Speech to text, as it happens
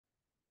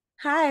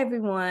Hi,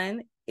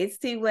 everyone. It's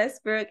T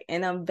Westbrook,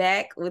 and I'm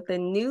back with a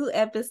new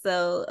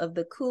episode of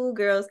the Cool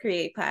Girls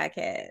Create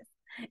podcast.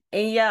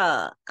 And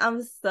y'all,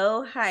 I'm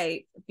so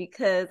hyped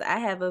because I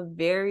have a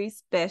very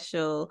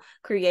special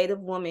creative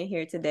woman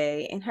here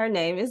today, and her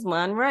name is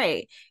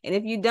Monrae. And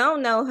if you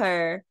don't know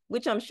her,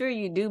 which I'm sure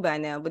you do by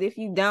now, but if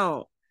you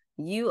don't,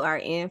 you are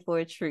in for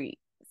a treat.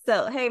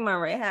 So, hey,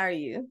 Monrae, how are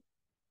you?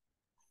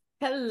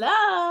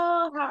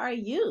 Hello, how are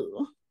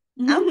you?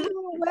 I'm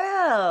doing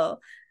well.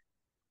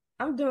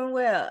 I'm doing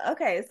well.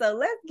 Okay, so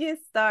let's get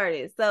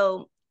started.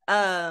 Let's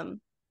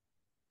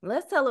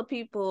tell the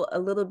people a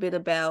little bit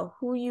about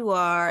who you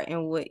are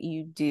and what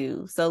you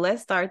do. So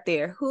let's start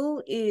there.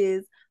 Who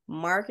is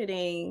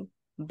Marketing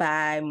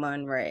by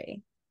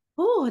Monrae?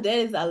 Oh, that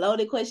is a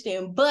loaded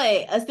question.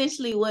 But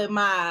essentially what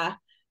my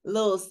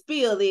little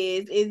spiel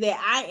is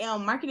that I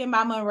am Marketing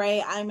by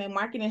Monrae. I'm a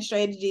marketing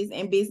strategist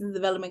and business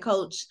development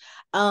coach.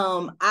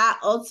 I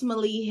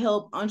ultimately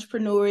help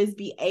entrepreneurs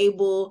be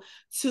able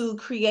to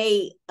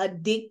create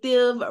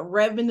addictive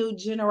revenue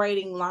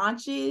generating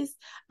launches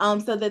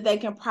so that they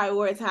can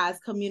prioritize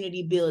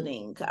community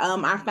building.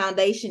 Our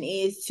foundation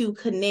is to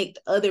connect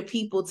other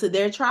people to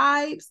their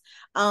tribes,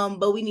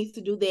 but we need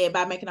to do that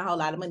by making a whole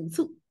lot of money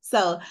too.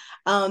 So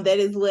that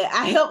is what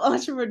I help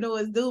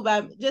entrepreneurs do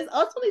by just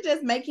ultimately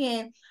just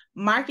making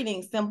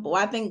marketing simple.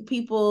 I think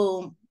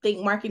people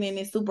think marketing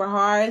is super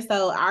hard.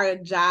 So our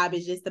job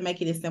is just to make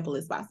it as simple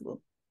as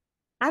possible.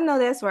 I know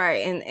that's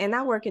right. And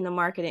I work in the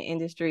marketing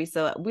industry,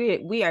 so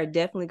we are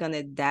definitely going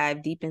to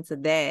dive deep into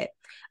that.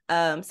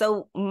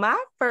 So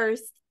my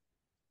first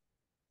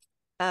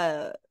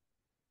uh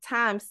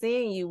time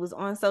seeing you was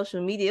on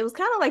social media. It was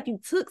kind of like you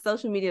took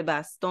social media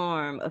by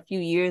storm a few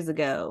years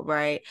ago,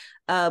 right?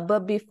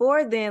 But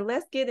before then,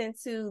 let's get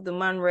into the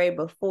Monrae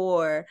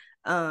before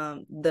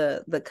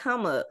the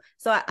come up.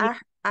 So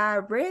I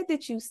read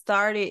that you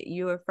started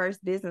your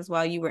first business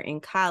while you were in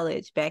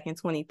college back in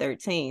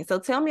 2013. So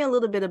tell me a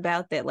little bit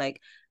about that. Like,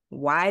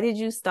 why did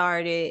you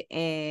start it?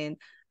 And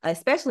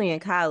especially in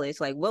college,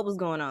 like what was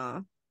going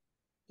on?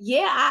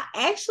 Yeah, I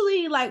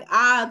actually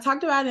I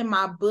talked about in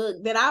my book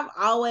that I've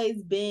always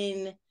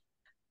been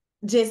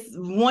just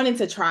wanting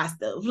to try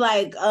stuff.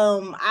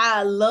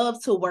 I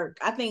love to work.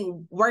 I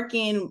think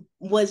working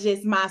was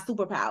just my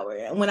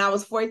superpower. When I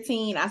was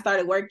 14, I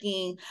started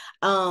working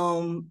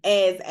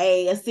as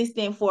a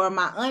assistant for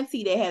my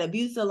auntie that had a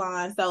beauty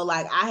salon. So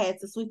I had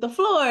to sweep the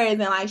floors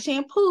and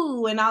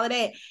shampoo and all of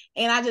that.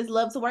 And I just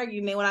love to work.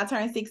 And then when I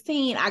turned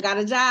 16, I got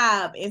a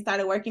job and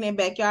started working in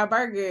Backyard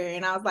Burger.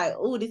 And I was like,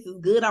 oh, this is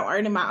good. I'm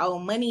earning my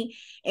own money.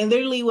 And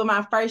literally with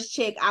my first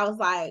check, I was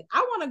like, I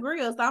want a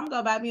grill, so I'm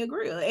gonna buy me a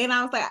grill. And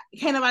I was like,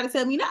 can't nobody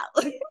tell me no.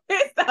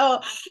 So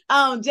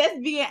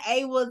just being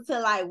able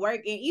to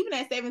work, and even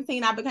at 17,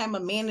 I became a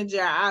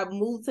manager. I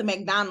moved to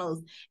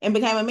McDonald's and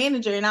became a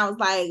manager. And I was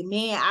like,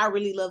 man, I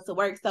really love to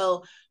work.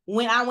 So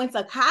when I went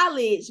to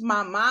college,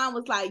 my mom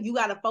was like, you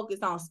got to focus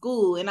on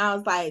school. And I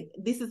was like,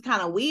 this is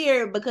kind of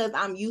weird because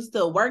I'm used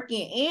to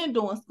working and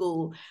doing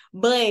school.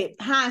 But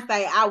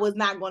hindsight, I was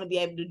not going to be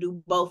able to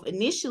do both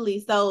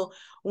initially. So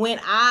when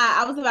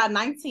I was about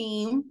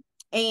 19,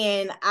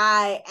 and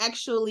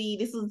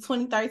this was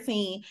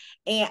 2013,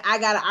 and I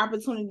got an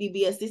opportunity to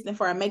be assistant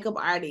for a makeup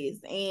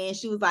artist. And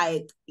she was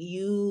like,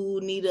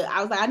 I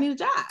was like, I need a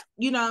job.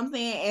 You know what I'm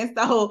saying? And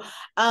so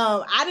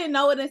I didn't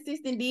know what an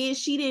assistant did.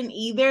 She didn't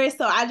either.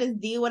 So I just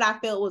did what I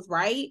felt was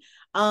right.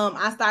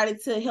 I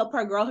started to help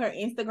her grow her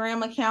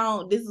Instagram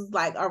account. This was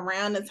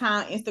around the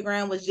time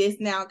Instagram was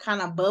just now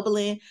kind of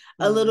bubbling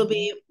a little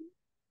bit.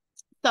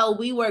 So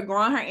we were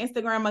growing her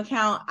Instagram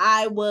account.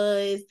 I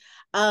was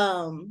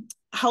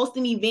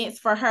hosting events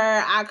for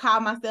her. I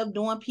called myself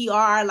doing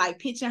PR,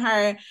 pitching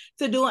her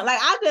to doing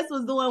I just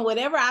was doing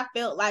whatever I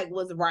felt like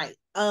was right.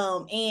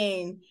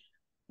 And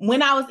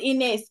when I was in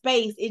that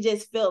space, it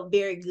just felt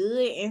very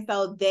good. And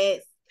so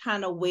that's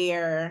kind of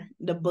where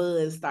the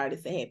buzz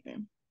started to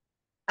happen.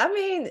 I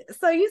mean,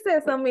 so you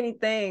said so many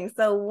things.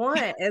 So one,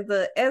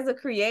 as a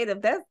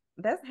creative,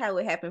 that's how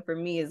it happened for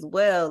me as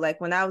well. Like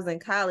when I was in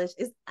college,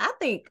 I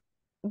think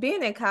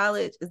being in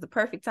college is the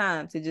perfect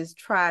time to just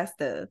try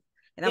stuff.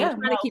 And I'm gonna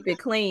try to keep it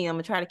clean. I'm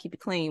gonna try to keep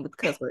it clean with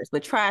cuss words,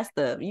 but try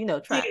stuff,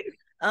 try.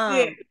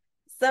 Yeah.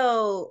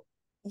 So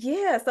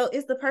yeah, so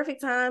it's the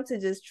perfect time to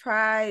just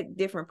try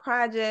different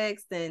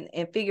projects and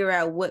figure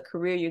out what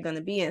career you're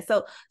gonna be in.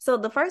 So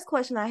the first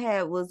question I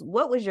had was,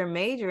 what was your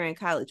major in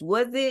college?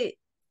 Was it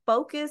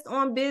focused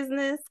on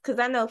business? Because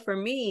I know for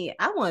me,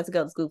 I wanted to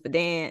go to school for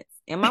dance,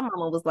 and my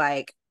mama was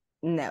like,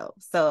 no.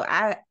 So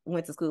I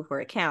went to school for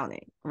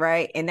accounting,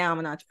 right? And now I'm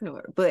an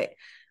entrepreneur. But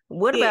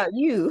what about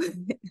you?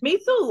 Me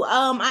too.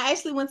 I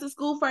actually went to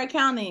school for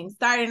accounting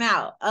starting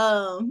out.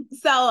 So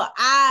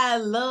I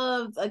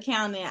loved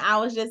accounting. I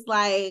was just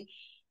like,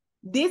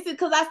 this is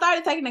because I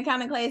started taking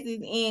accounting classes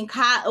in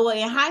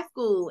high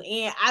school,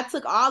 and I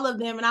took all of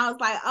them, and I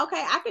was like,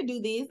 okay, I could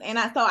do this. And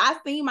I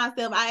seen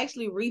myself. I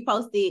actually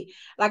reposted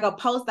a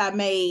post I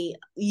made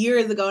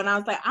years ago, and I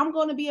was like, I'm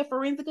going to be a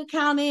forensic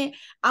accountant.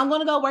 I'm going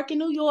to go work in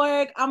New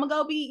York. I'm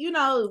gonna go be,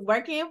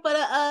 working for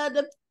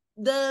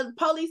the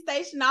police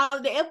station, all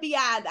of the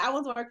FBI. I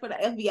want to work for the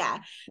FBI.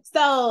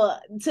 So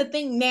to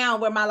think now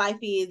where my life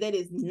is, that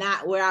is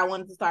not where I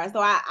wanted to start. So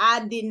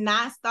I did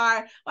not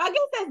start. Well, I guess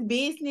that's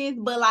business,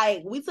 but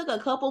like we took a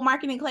couple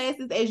marketing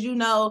classes, as you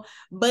know,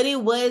 but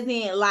it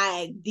wasn't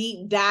like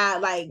deep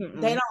dive. Like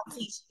they don't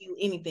teach you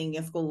anything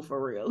in school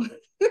for real.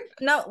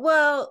 No,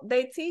 well,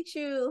 they teach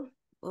you.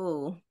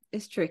 Oh,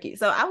 it's tricky.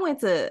 So I went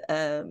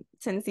to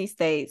Tennessee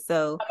State.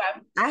 So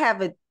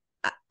Okay.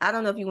 I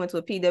don't know if you went to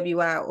a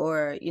PWI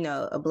or, you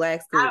know, a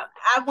black school.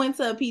 I went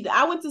to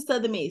I went to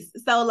Southern Miss.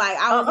 So like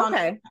I was on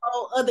the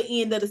whole other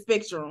end of the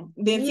spectrum.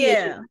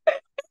 Yeah.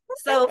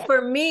 So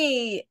for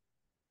me,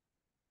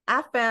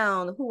 I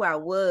found who I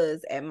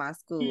was at my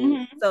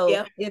school.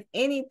 So if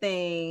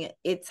anything,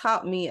 it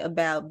taught me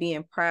about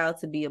being proud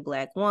to be a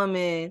Black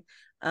woman.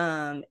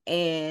 And,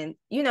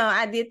 you know,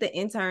 I did the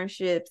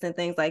internships and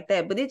things like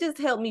that, but it just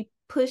helped me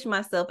push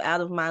myself out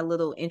of my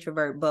little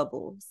introvert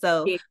bubble.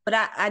 So, but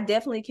I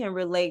definitely can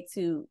relate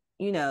to,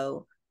 you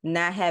know,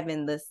 not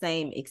having the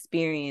same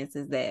experience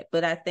as that.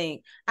 But I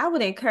think I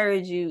would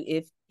encourage you,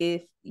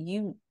 if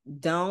you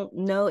don't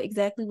know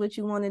exactly what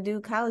you want to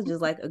do, college is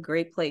like a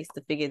great place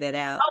to figure that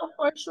out. Oh,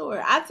 for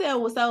sure. I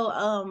tell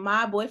so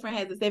my boyfriend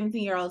has a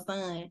 17-year-old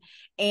son,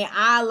 and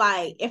I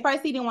like at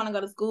first he didn't want to go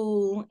to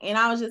school, and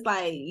I was just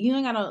like, you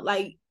ain't gotta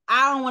like,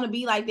 I don't want to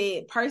be like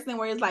that person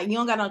where it's like you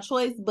don't got no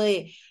choice,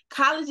 but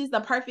college is the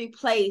perfect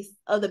place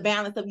of the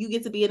balance of you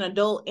get to be an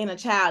adult and a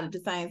child at the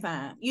same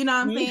time. You know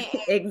what I'm saying?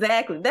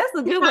 Exactly. That's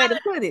a good way to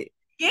put it.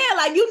 Yeah,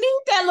 like you need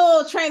that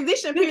little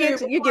transition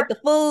period. You get the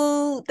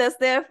food that's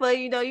there for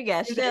you, know, you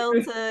got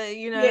shelter,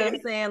 you know what I'm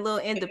saying, little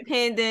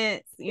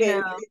independence, you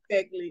know.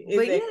 Exactly.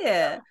 But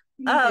yeah.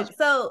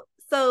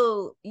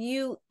 So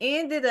you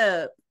ended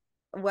up,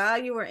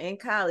 while you were in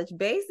college,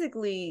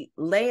 basically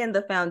laying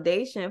the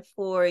foundation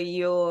for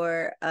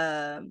your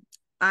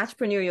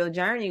entrepreneurial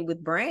journey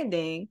with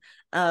branding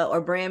or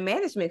brand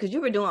management, because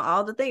you were doing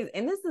all the things.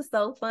 And this is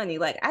so funny.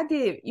 Like I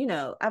did, you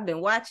know, I've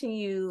been watching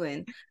you,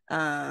 and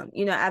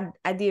you know,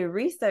 I did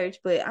research,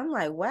 but I'm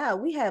like, wow,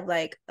 we have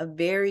like a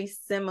very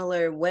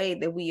similar way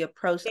that we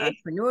approach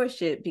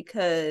entrepreneurship,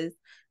 because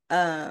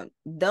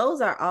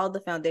those are all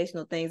the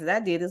foundational things that I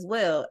did as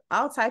well.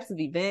 All types of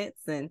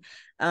events. And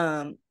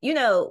you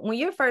know, when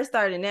you're first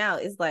starting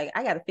out, it's like,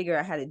 I got to figure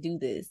out how to do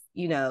this.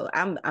 You know,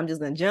 I'm just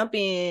gonna jump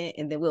in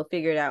and then we'll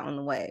figure it out on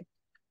the way.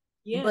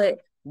 Yeah. But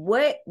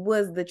what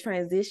was the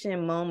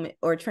transitional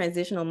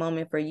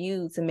moment for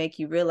you to make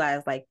you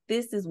realize, like,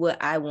 this is what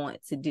I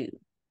want to do?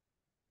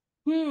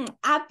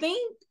 I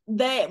think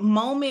that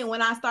moment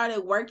when I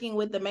started working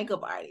with the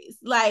makeup artist,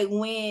 like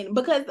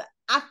because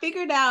I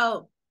figured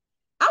out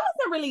I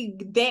wasn't really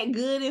that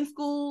good in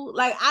school.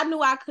 Like I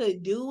knew I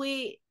could do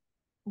it,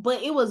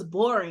 but it was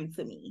boring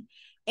to me.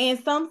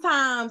 And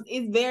sometimes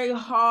it's very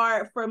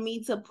hard for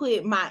me to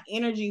put my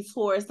energy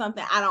towards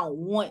something I don't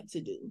want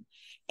to do.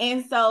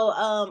 And so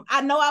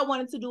I know I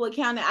wanted to do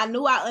accounting. I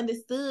knew I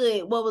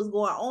understood what was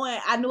going on.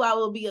 I knew I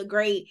would be a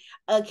great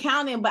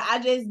accountant, but I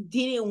just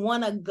didn't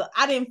want to go.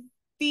 I didn't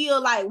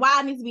feel like, why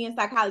I need to be in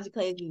psychology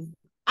classes.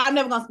 I'm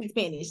never gonna speak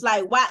Spanish.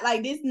 Like why?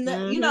 Like this,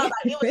 you know, like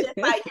it was just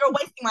like you're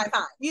wasting my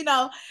time, you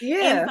know.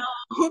 Yeah. And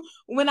so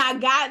when I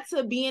got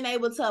to being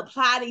able to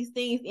apply these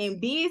things in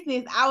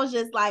business, I was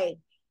just like,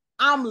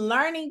 I'm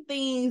learning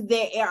things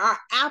that are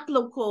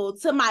applicable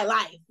to my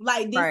life.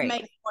 Like this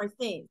makes more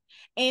sense.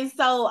 And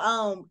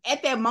so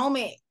at that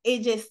moment,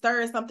 it just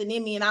stirred something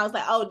in me, and I was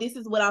like, oh, this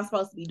is what I'm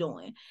supposed to be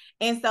doing.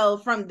 And so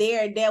from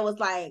there, that was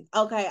like,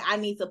 okay, I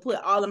need to put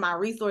all of my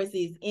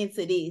resources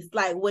into this,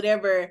 like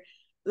whatever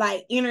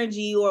like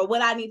energy or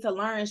what I need to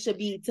learn should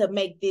be to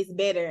make this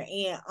better.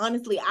 And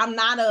honestly,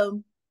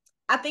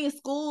 I think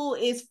school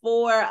is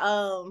for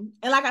and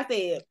like I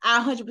said, I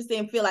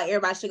 100% feel like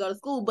everybody should go to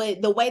school,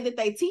 but the way that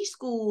they teach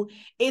school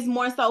is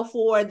more so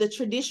for the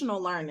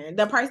traditional learner,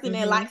 the person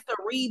that likes to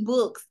read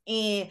books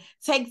and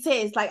take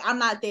tests. Like I'm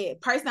not that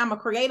person. I'm a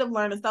creative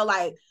learner. So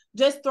like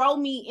just throw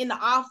me in the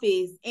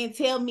office and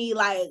tell me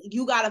like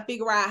you got to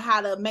figure out how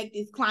to make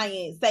this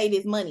client say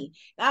this money.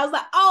 And I was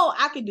like, oh,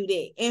 I could do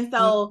that. And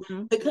so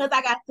because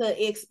I got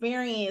to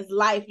experience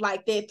life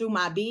like that through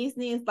my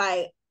business,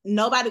 like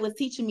nobody was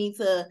teaching me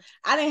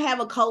I didn't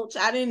have a coach.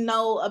 I didn't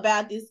know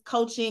about this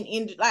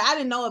coaching like I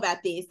didn't know about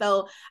this.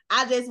 So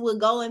I just would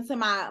go into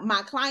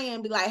my client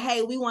and be like,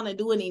 hey, we want to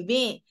do an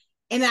event.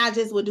 And I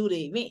just would do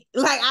the event.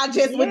 Like I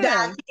just would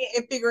dive in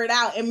and figure it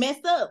out and mess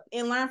up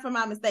and learn from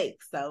my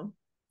mistakes. So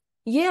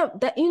yeah,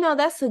 that, you know,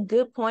 that's a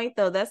good point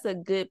though. That's a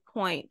good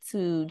point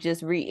to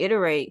just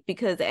reiterate,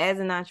 because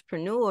as an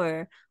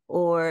entrepreneur,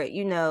 or,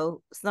 you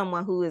know,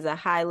 someone who is a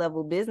high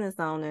level business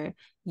owner,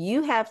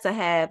 you have to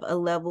have a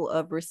level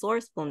of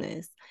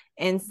resourcefulness.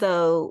 And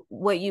so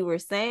what you were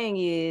saying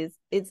is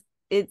it's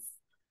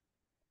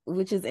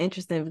which is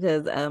interesting,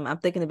 because I'm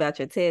thinking about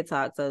your TED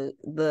Talk. So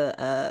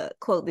the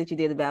quote that you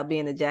did about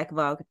being a jack of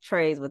all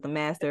trades with a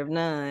master of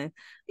none.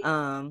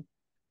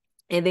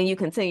 And then you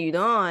continued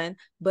on.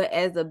 But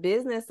as a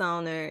business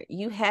owner,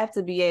 you have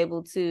to be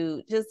able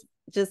to just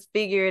just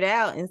figure it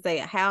out and say,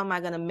 how am I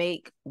going to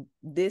make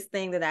this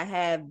thing that I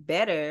have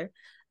better?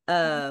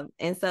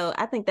 And so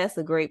I think that's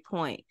a great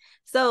point.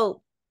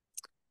 So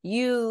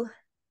you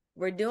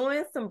were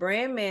doing some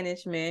brand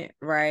management,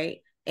 right?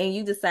 And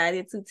you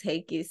decided to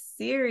take it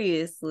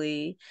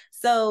seriously.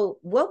 So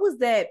what was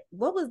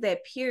that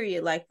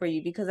period like for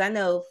you? Because I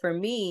know for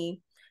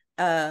me,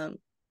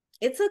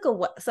 it took a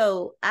while.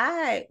 So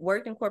I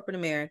worked in corporate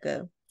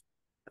America,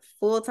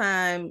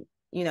 full-time,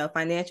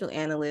 financial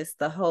analyst,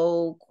 the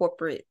whole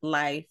corporate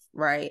life,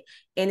 right?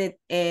 And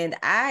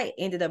I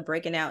ended up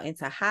breaking out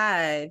into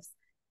hives,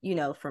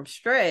 from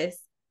stress,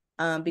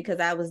 because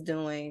I was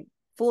doing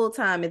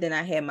full-time and then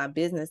I had my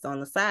business on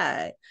the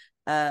side.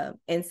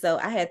 And so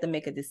I had to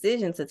make a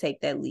decision to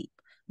take that leap.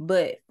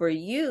 But for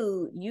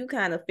you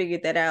kind of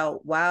figured that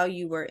out while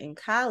you were in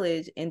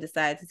college and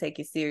decided to take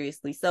it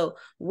seriously. So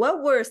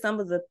what were some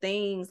of the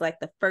things, like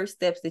the first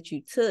steps that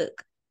you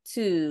took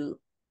to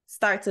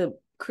start to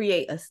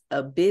create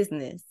a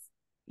business,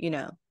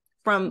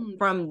 from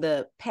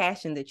the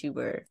passion that you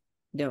were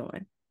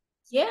doing?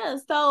 Yeah,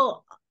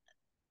 so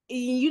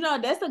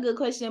that's a good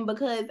question,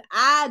 because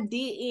I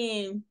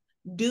didn't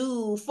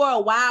do, for a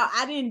while,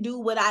 I didn't do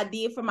what I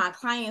did for my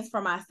clients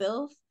for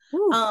myself.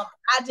 I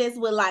just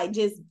would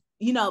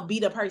be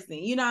the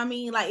person, you know what I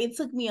mean? Like, it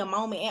took me a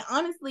moment. And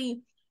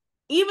honestly,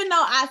 even though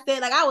I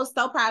said, like, I was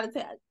so proud to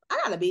tell,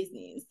 I got a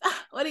business.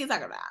 What are you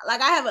talking about?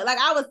 Like,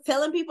 I was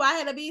telling people I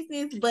had a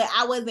business, but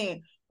I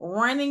wasn't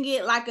running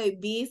it like a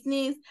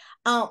business.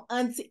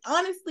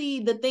 Honestly,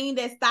 the thing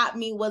that stopped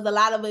me was, a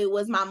lot of it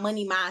was my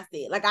money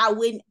mindset. Like, I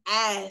wouldn't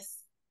ask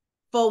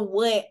for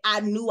what I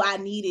knew I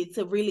needed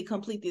to really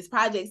complete this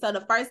project. So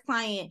the first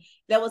client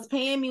that was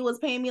paying me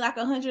like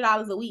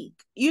 $100 a week.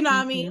 You know what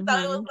I mean? So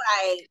it was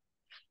like,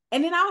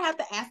 and then I would have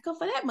to ask her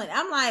for that money.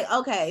 I'm like,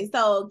 okay,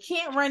 so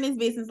can't run this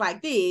business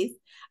like this.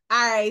 All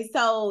right.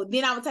 So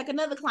then I would take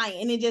another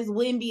client and it just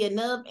wouldn't be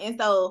enough. And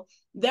so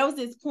there was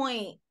this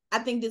point, I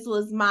think this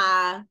was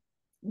my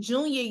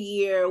junior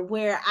year,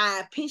 where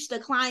I pitched a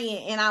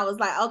client and I was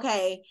like,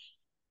 okay,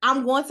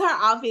 I'm going to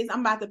her office. I'm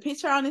about to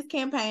pitch her on this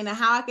campaign and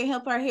how I can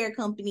help her hair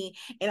company.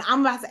 And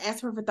I'm about to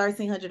ask her for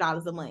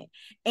 $1,300 a month.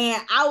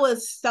 And I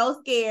was so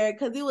scared,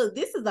 because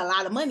this is a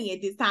lot of money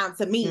at this time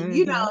to me,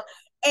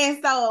 And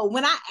so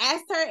when I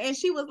asked her and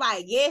she was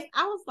like, yes,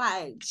 I was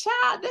like,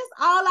 child, that's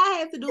all I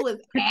had to do is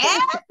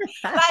ask.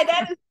 Like,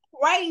 that is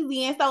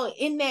crazy. And so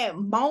in that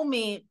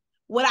moment,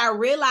 what I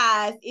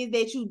realized is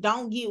that you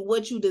don't get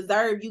what you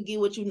deserve, you get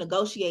what you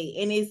negotiate.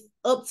 And it's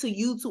up to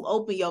you to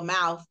open your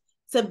mouth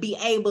to be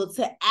able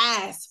to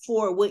ask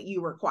for what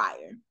you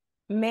require.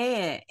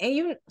 Man,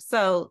 and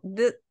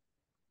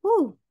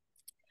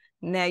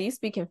now you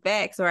speaking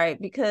facts,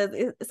 right? Because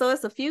it's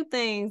a few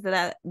things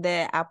that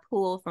I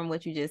pulled from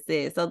what you just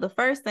said. So the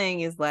first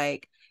thing is,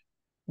 like,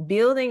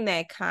 building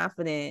that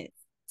confidence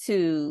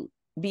to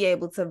be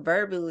able to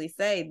verbally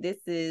say, this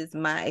is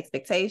my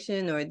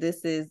expectation, or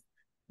this is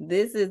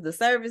the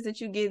service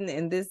that you're getting,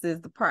 and this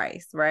is the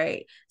price,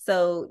 right?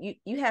 So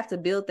you have to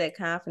build that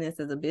confidence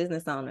as a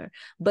business owner.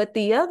 But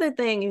the other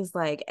thing is,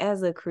 like,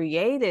 as a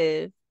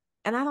creative,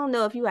 and I don't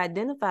know if you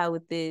identify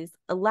with this,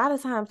 a lot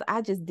of times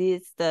I just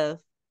did stuff.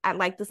 I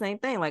like the same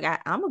thing. Like,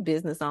 I'm a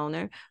business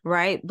owner,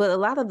 right? But a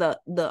lot of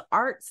the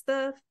art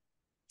stuff,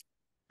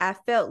 I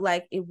felt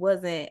like it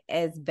wasn't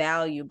as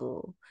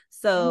valuable.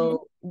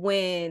 So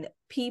when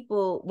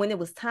it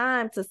was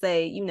time to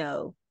say,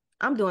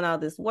 I'm doing all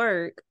this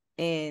work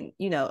and,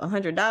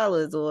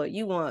 $100, or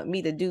you want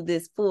me to do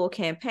this full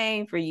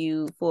campaign for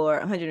you for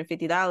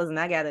 $150, and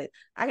I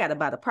gotta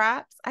buy the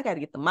props, I gotta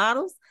get the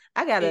models,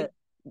 I gotta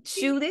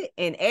shoot it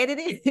and edit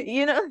it,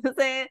 you know what I'm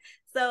saying?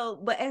 So,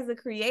 but as a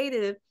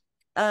creative,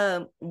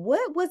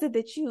 what was it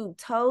that you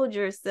told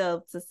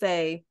yourself to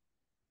say,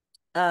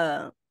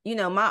 my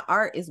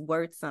art is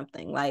worth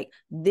something like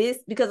this?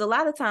 Because a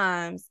lot of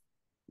times,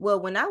 well,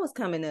 when I was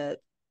coming up,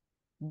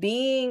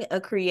 being a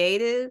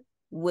creative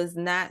was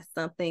not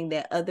something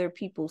that other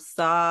people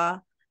saw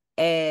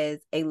as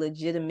a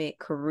legitimate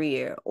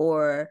career,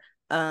 or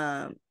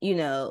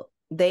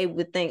they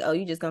would think, oh,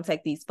 you're just gonna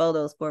take these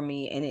photos for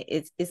me, and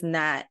it's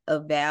not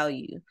of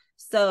value.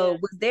 So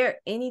was there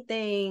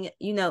anything,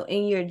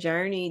 in your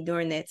journey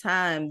during that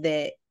time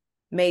that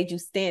made you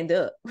stand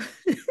up?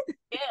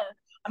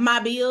 My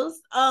bills.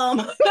 I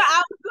was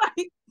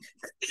like,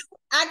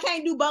 I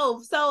can't do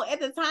both. So at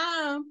the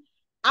time,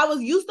 I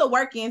was used to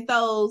working,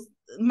 so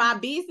my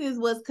business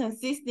was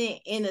consistent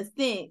in a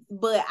sense,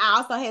 but I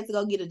also had to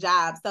go get a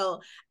job. So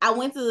I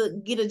went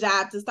to get a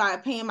job to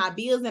start paying my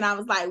bills, and I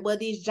was like, well,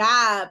 this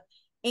job,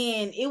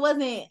 and it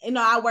wasn't,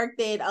 I worked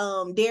at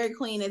Dairy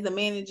Queen as a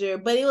manager,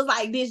 but it was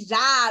like, this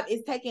job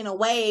is taken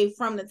away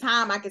from the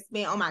time I could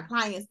spend on my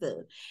client stuff.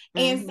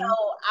 And so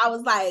I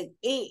was like,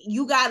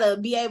 you gotta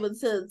be able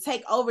to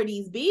take over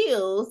these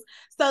bills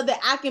so that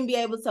I can be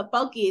able to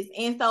focus.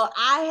 And so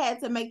I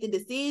had to make the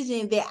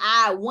decision that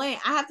I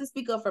have to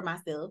speak up for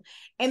myself.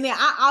 And then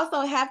I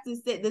also have to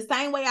set, the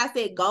same way I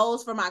set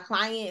goals for my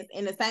clients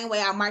and the same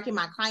way I market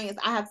my clients,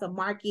 I have to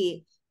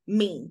market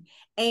me.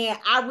 And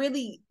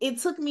it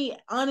took me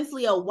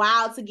honestly a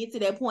while to get to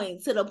that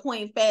point, to the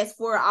point, fast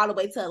forward all the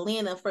way to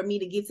Atlanta for me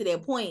to get to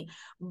that point.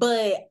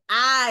 But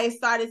I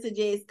started to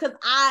just, cause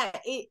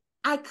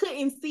I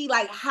couldn't see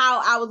like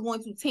how I was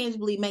going to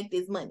tangibly make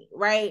this money,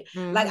 right?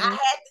 Mm-hmm. Like I had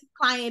this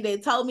client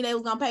that told me they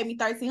was gonna pay me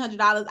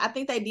 $1,300. I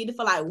think they did it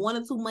for like 1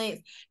 or 2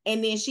 months,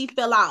 and then she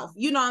fell off.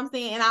 You know what I'm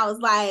saying? And I was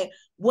like,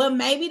 well,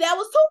 maybe that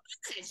was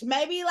too much.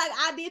 Maybe like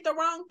I did the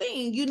wrong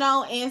thing, you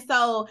know? And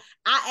so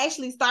I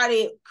actually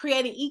started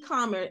creating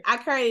e-commerce. I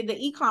created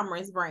the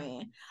e-commerce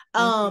brand.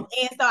 And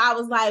so I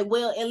was like,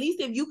 well, at least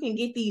if you can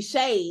get these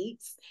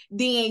shades,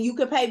 then you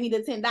could pay me the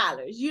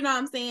 $10. You know what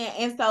I'm saying?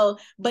 And so,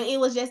 but it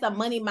was just a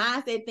money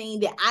mindset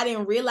thing that I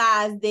didn't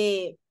realize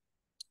that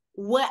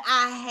what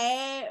I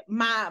had,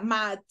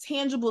 my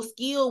tangible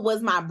skill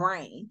was my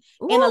brain.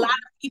 Ooh. And a lot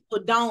of people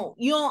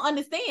you don't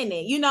understand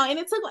that, you know, and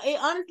it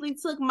honestly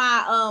took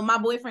my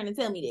boyfriend to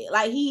tell me that.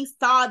 Like he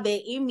saw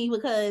that in me,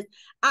 because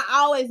I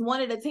always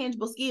wanted a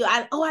tangible skill.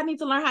 I need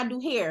to learn how to do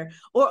hair,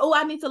 or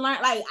I need to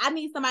learn, like I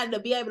need somebody to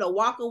be able to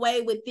walk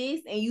away with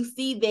this and you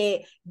see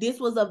that this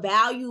was a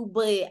value.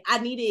 But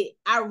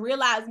I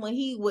realized when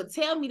he would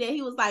tell me that,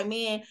 he was like,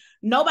 man,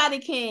 nobody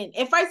can,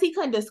 at first he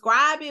couldn't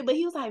describe it, but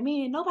he was like,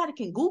 man, nobody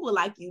can Google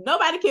like you.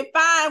 Nobody can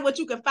find what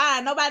you can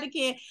find. Nobody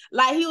can,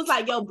 like, he was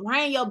like, your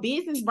brain, your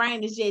business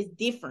brain is just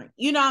different.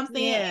 You know what I'm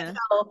saying? Yeah. And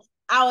so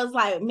I was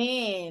like,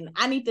 man,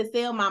 I need to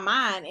sell my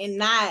mind and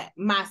not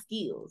my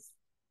skills.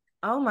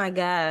 Oh my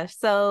gosh.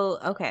 So,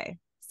 okay.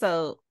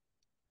 So,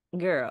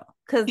 girl,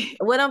 because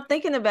what I'm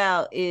thinking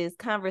about is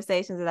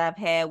conversations that I've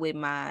had with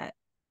my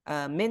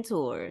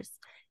mentors.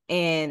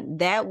 And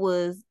that's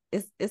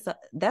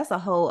a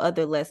whole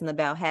other lesson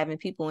about having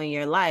people in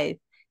your life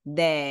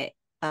that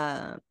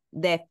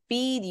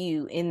feed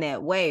you in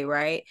that way,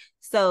 right?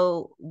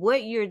 So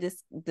what you're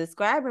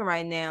describing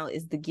right now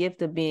is the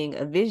gift of being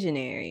a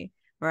visionary,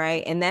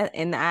 right? And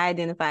I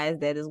identify as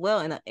that as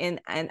well. And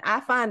I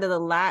find that a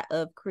lot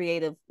of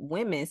creative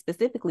women,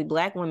 specifically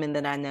Black women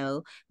that I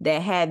know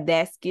that have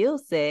that skill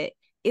set,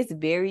 it's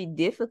very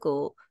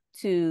difficult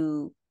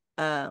to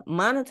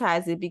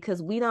monetize it,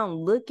 because we don't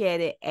look at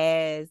it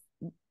as,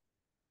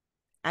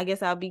 I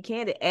guess I'll be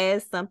candid,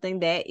 as something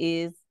that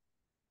is,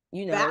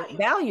 you know,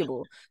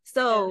 valuable.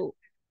 So,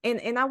 yeah.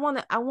 and I want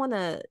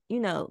to, you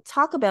know,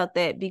 talk about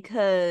that,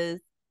 because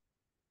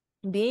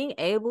being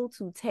able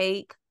to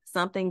take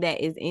something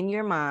that is in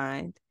your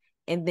mind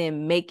and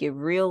then make it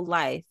real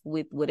life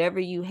with whatever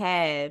you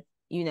have,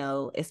 you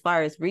know, as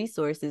far as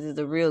resources, is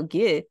a real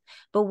gift.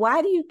 But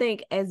why do you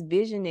think as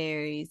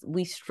visionaries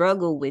we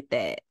struggle with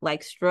that?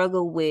 Like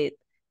struggle with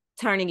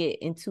turning it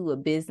into a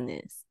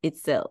business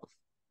itself?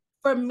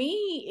 For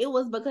me, it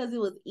was because it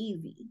was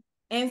easy.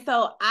 And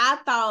so I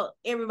thought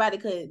everybody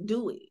could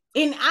do it.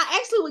 And I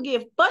actually would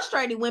get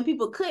frustrated when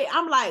people could.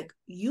 I'm like,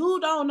 you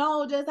don't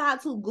know just how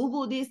to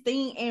Google this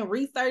thing and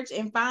research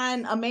and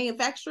find a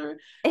manufacturer?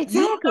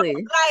 Exactly.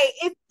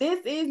 This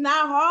is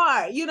not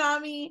hard. You know what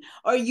I mean?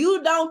 Or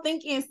you don't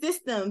think in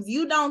systems.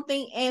 You don't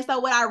think. And so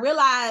what I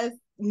realized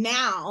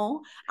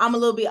now, I'm a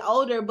little bit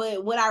older,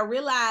 but what I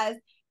realized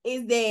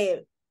is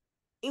that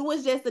it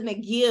was just a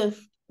gift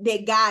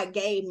that God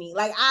gave me.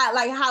 Like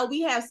how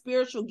we have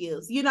spiritual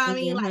gifts, you know what I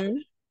mean? Like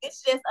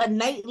it's just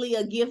innately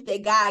a gift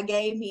that God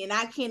gave me, and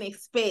I can't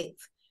expect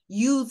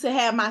you to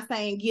have my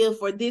same gift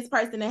or this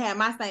person to have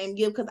my same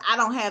gift, because I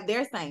don't have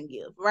their same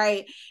gift,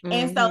 right?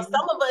 And so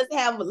some of us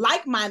have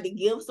like-minded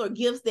gifts or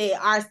gifts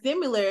that are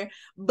similar,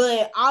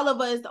 but all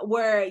of us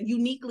were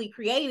uniquely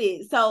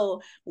created.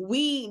 So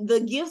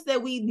the gifts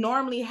that we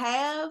normally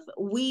have,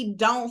 we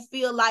don't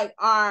feel like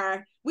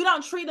we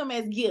don't treat them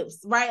as gifts,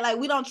 right? Like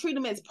we don't treat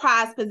them as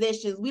prized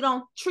possessions. We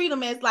don't treat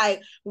them as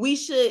like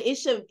it's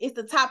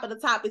the top of the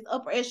top. It's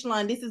upper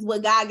echelon. This is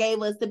what God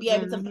gave us to be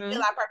able to fulfill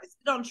our purpose.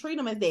 We don't treat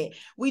them as that.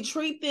 We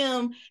treat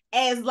them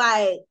as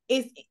like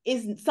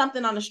it's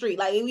something on the street.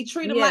 Like we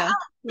treat them like,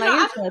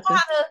 I just know how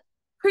to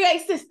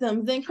create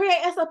systems and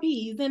create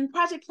SOPs and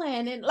project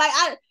plan. And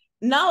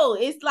no,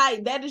 it's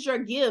like, that is your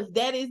gift.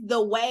 That is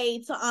the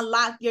way to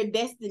unlock your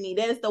destiny.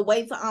 That is the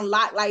way to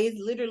unlock, like,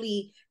 it's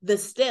literally the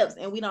steps,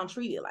 and we don't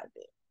treat it like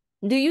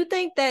that. Do you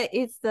think that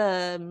it's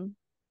a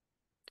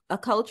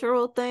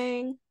cultural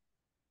thing?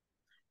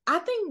 I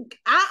think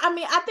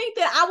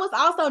that I was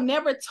also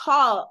never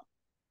taught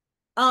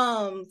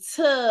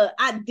to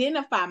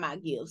identify my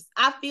gifts.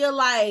 I feel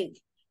like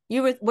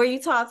were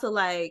you taught to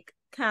like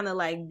kind of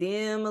like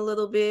dim a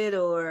little bit,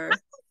 or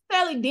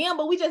fairly dim,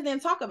 but we just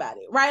didn't talk about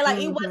it, right?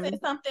 Like it wasn't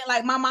something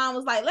like my mom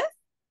was like,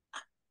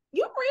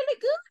 you're really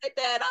good at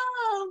that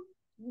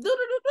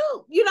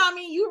do. You know what I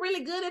mean? You're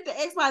really good at the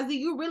XYZ.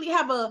 You really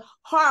have a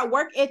hard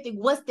work ethic.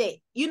 What's that?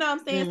 You know what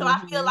I'm saying? So I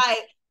feel like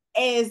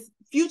as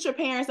future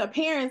parents or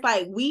parents,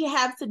 like we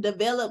have to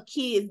develop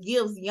kids'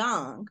 gifts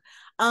young.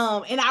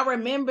 And I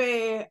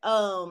remember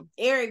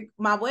Eric,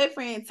 my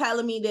boyfriend,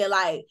 telling me that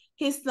like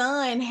his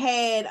son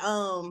had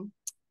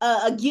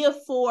a gift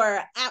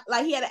for,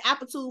 like he had an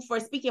aptitude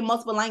for speaking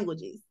multiple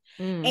languages.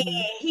 And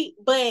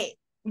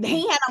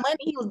he had no money,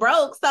 he was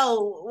broke.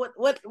 So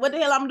what the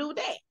hell I'm gonna do with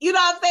that? You know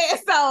what I'm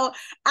saying? So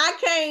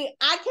I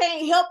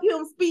can't help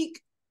him speak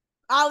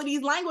all of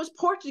these language,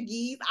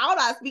 Portuguese, all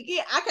I speak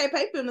it. I can't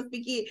pay for him to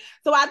speak it.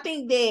 So I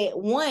think that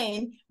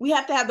one, we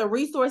have to have the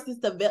resources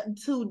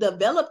to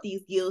develop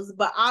these gifts,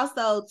 but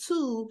also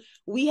two,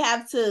 we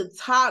have to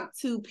talk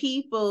to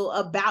people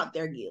about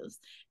their gifts.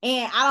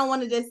 And I don't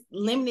want to just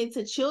limit it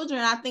to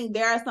children. I think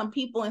there are some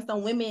people and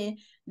some women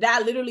that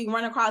I literally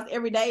run across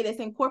every day that's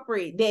in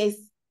corporate that's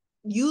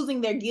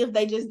using their gift.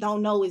 They just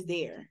don't know is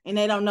there, and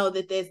they don't know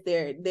that that's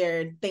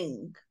their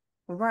thing.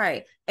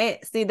 Right. And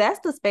see,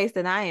 that's the space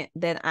that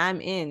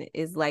I'm in,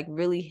 is like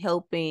really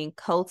helping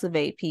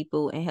cultivate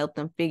people and help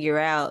them figure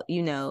out,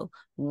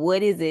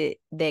 what is it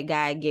that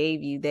God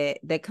gave you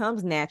that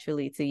comes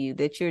naturally to you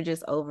that you're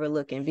just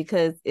overlooking,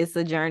 because it's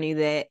a journey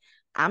that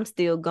I'm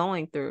still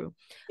going through.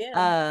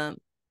 Yeah.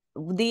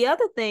 The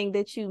other thing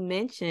that you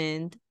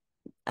mentioned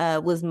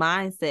was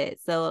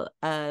mindset. So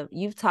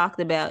you've talked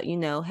about,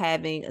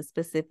 having a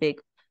specific,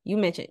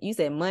 you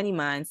said money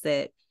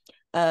mindset,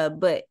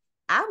 but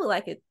I would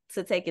like it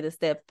to take it a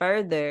step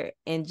further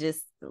and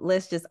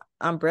let's just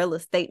umbrella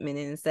statement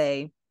and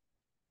say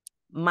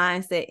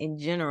mindset in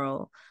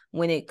general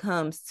when it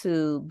comes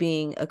to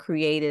being a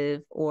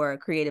creative or a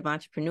creative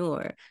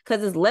entrepreneur, because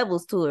there's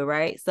levels to it,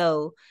 right?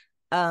 So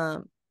I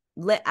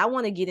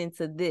want to get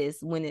into this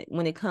when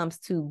it comes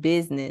to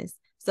business.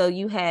 So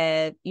you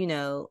have,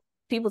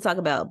 people talk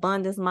about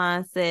abundance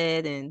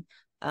mindset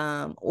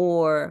and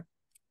or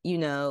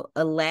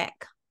a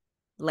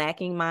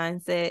lacking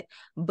mindset,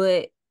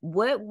 but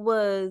what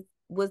was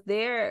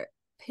there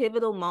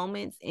pivotal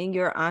moments in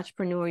your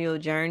entrepreneurial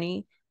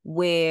journey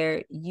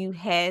where you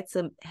had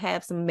to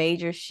have some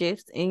major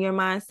shifts in your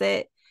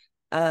mindset?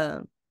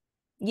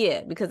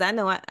 Yeah, because I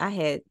know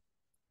I've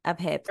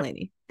had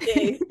plenty.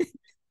 Yes.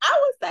 I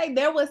would say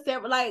there was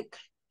several, like,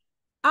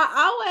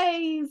 I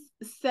always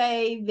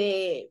say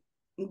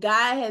that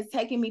God has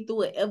taken me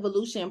through an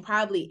evolution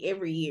probably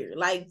every year.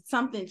 Like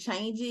something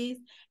changes.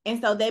 And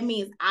so that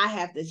means I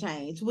have to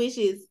change, which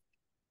is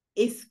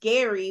it's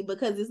scary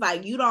because it's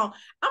like I'm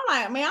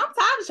like, man, I'm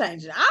tired of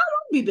changing. I don't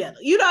want to be better.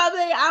 You know what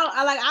I mean?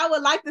 I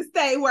would like to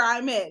stay where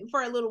I'm at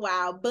for a little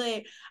while.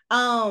 But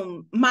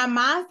my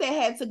mindset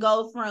had to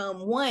go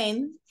from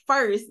one,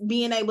 first,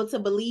 being able to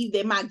believe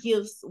that my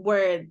gifts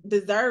were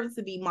deserved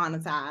to be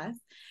monetized.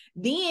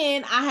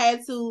 Then I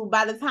had to,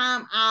 by the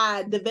time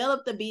I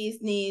developed the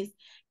business,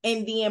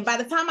 and then by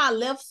the time I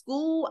left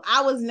school,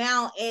 I was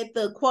now at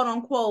the quote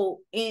unquote,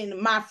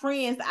 in my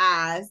friends'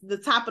 eyes, the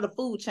top of the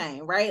food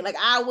chain, right? Like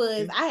I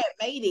had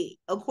made it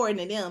according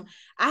to them.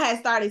 I had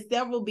started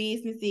several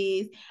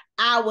businesses.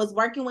 I was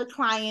working with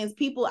clients,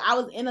 people. I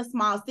was in a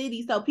small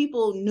city, so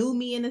people knew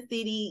me in the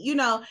city,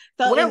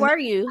 So Where were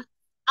you?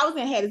 I was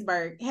in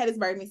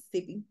Hattiesburg,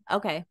 Mississippi.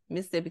 Okay,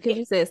 Mississippi, because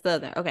you said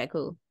Southern. Okay,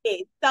 cool.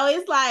 So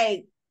it's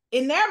like,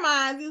 in their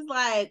minds, it's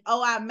like,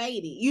 oh, I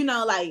made it.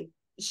 Like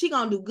she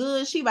gonna do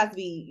good. She gonna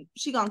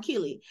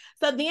kill it.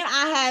 So then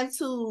I had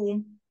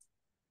to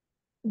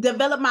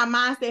develop my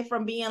mindset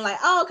from being like,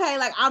 oh, okay,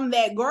 like I'm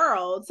that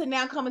girl, to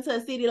now coming to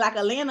a city like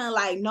Atlanta,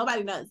 like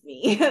nobody knows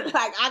me.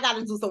 Like I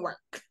gotta do some work.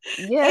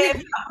 Yeah.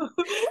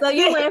 So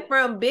you went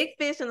from big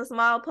fish in a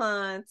small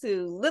pond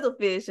to little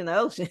fish in the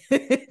ocean.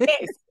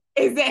 Yes,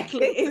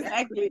 exactly. And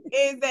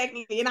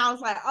I was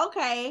like,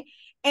 okay.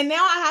 And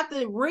now I have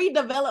to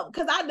redevelop,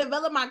 because I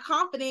developed my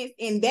confidence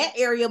in that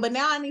area, but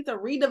now I need to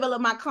redevelop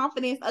my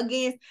confidence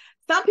against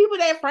some people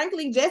that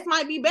frankly just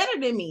might be better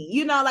than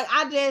me. Like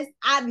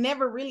I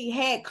never really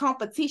had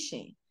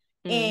competition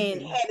in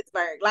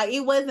Hattiesburg. Like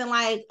it wasn't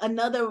like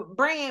another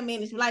brand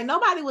management. Like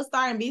nobody was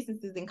starting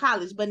businesses in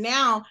college, but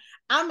now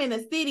I'm in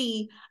a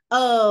city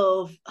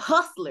of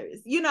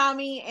hustlers, you know what I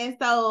mean? And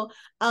so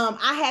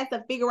I had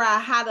to figure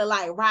out how to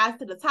like rise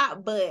to the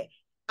top, but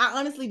I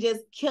honestly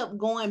just kept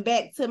going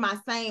back to my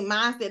same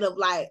mindset of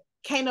like,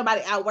 can't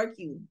nobody outwork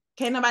you.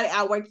 Can't nobody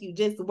outwork you.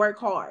 Just work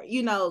hard,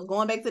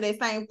 going back to that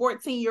same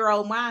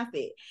 14-year-old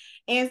mindset.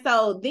 And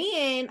so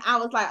then I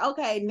was like,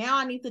 okay, now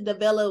I need to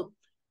develop,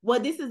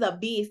 this is a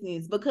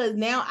business, because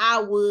now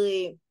I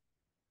would,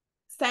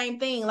 same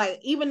thing,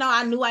 like even though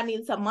I knew I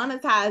needed to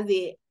monetize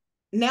it,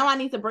 now I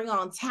need to bring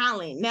on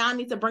talent. Now I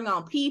need to bring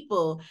on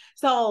people.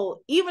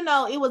 So even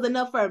though it was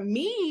enough for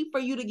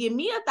you to give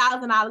me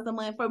 $1,000 a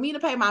month, for me to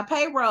pay my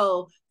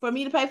payroll, for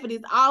me to pay for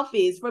this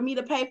office, for me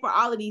to pay for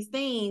all of these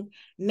things,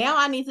 now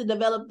I need to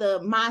develop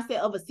the mindset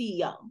of a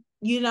CEO,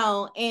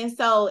 And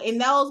so, and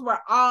those were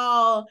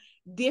all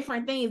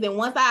different things. And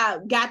once I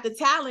got the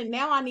talent,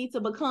 now I need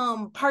to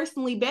become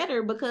personally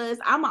better because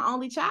I'm an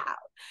only child.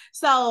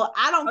 So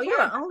I don't care.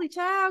 You're an only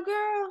child,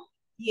 girl?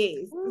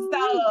 Yes. Ooh.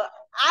 So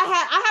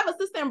I have a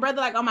sister and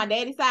brother like on my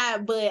daddy's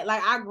side, but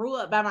like I grew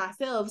up by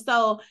myself.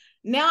 So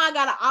now I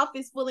got an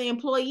office full of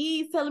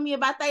employees telling me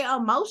about their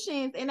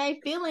emotions and their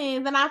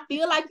feelings. And I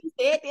feel like you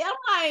said that.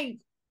 I'm like,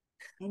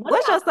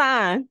 what's your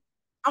sign?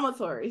 I'm a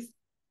Taurus.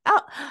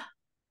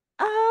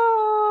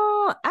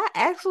 Oh, I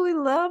actually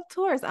love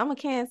Taurus. I'm a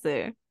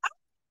Cancer.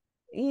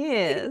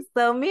 Yeah.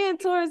 So me and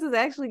Tauruses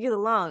actually get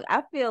along.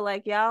 I feel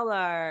like y'all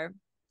are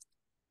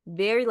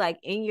very like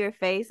in your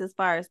face as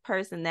far as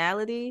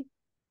personality,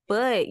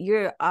 but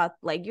you're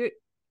like you're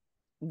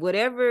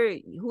whatever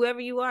whoever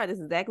you are, this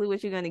is exactly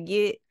what you're gonna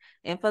get.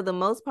 And for the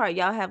most part,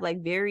 y'all have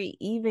like very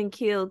even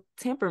keeled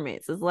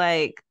temperaments. It's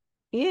like,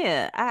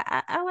 yeah,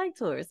 I like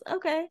Taurus.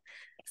 Okay.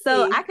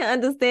 So Yes. I can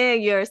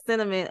understand your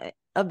sentiment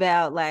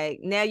about like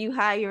now you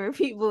hiring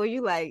people,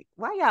 you like,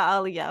 why y'all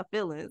all of y'all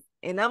feelings?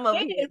 And I'm over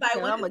here, It's like,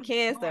 what I'm is a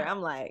Cancer. going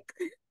I'm like,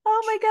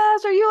 oh my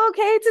gosh, are you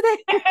okay today?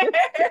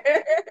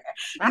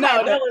 on?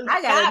 No, that was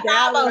I gotta not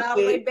dial it my all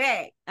the way emotions.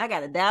 back. I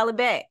gotta dial it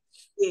back.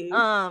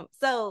 Yes.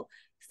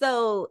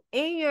 So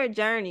in your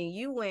journey,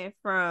 you went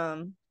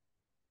from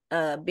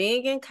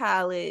being in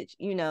college,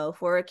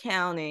 for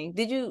accounting.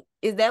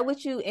 Is that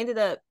what you ended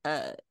up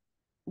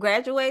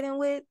graduating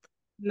with?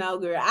 No,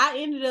 girl. I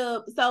ended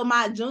up, so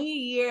my junior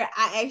year,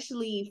 I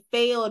actually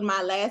failed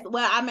my last,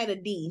 well, I made a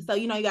D. So,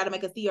 you got to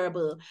make a C or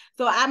above.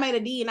 So I made a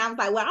D and I was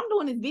like, well, I'm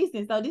doing this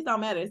business, so this don't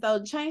matter.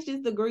 So change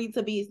this degree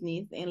to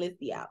business and let's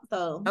see out.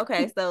 So,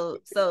 Okay, so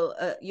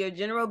your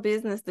general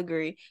business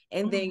degree,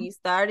 and then mhm. you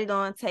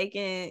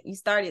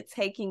started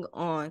taking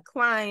on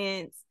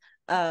clients.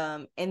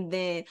 And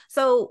then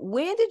so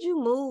when did you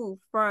move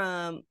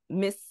from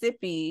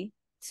Mississippi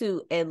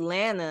to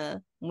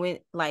Atlanta? When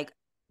like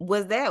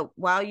was that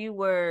while you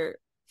were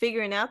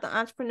figuring out the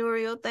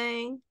entrepreneurial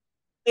thing?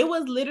 It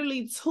was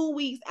literally 2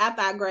 weeks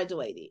after I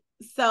graduated.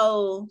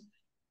 So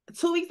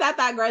 2 weeks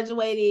after I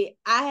graduated,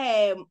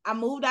 I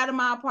moved out of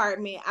my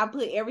apartment. I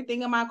put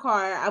everything in my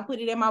car. I put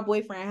it in my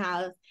boyfriend's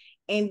house.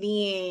 And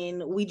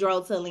then we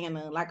drove to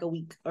Atlanta like a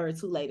week or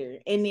two later.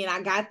 And then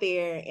I got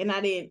there and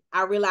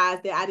I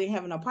realized that I didn't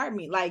have an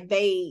apartment. Like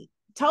they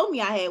told me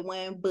I had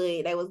one,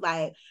 but they was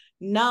like,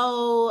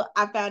 no,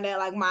 I found out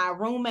like my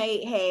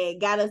roommate had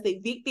got us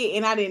evicted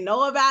and I didn't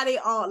know about it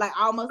on like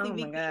almost Oh my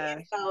evicted.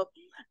 gosh. So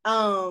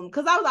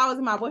because I was always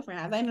in my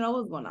boyfriend's house. I didn't know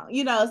what was going on,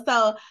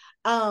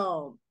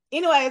 so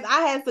anyways,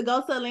 I had to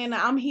go to Atlanta.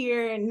 I'm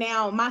here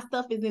now. My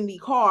stuff is in the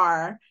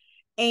car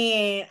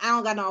and I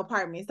don't got no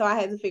apartment. So I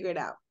had to figure it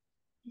out.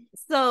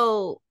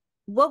 So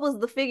what was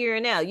the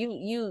figuring out?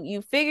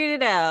 You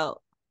figured it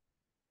out,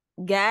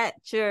 got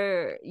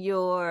your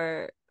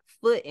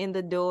foot in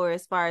the door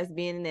as far as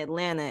being in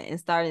Atlanta and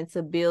starting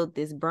to build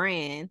this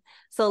brand.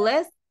 So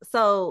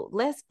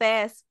let's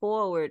fast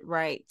forward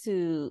right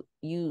to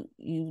you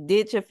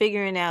did your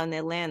figuring out in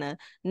Atlanta.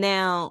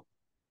 Now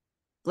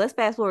let's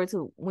fast forward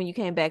to when you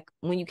came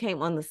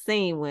on the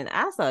scene when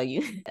I saw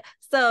you.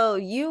 So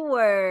you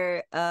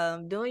were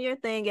doing your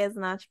thing as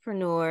an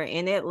entrepreneur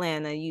in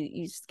Atlanta.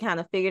 You just kind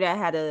of figured out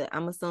how to,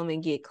 I'm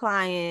assuming, get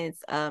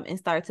clients and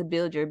start to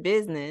build your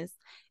business.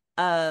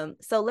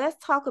 So let's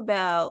talk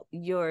about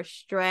your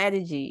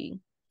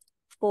strategy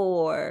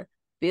for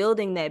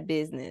building that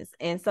business.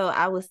 And so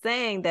I was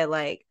saying that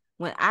like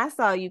when I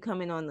saw you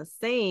coming on the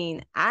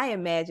scene, I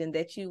imagined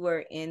that you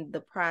were in the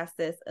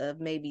process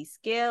of maybe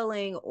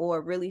scaling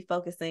or really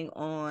focusing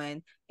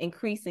on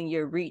increasing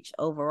your reach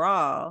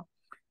overall.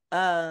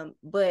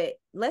 But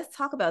let's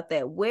talk about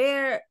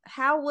that.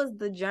 How was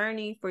the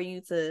journey for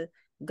you to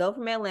go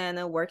from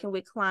Atlanta working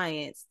with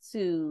clients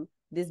to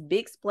this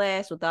big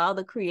splash with all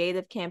the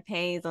creative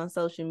campaigns on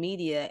social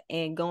media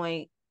and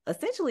going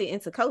essentially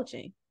into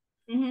coaching?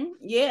 Mm-hmm.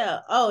 Yeah.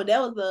 Oh,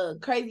 that was a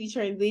crazy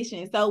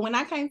transition. So when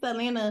I came to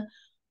Atlanta,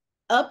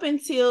 I came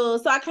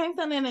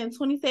to Atlanta in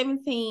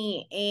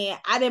 2017 and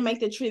I didn't make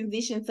the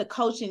transition to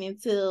coaching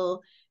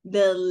until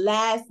the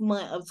last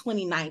month of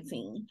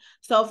 2019.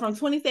 So from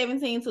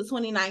 2017 to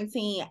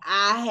 2019,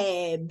 I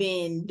had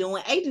been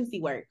doing agency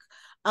work.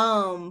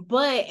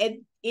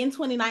 In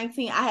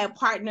 2019, I had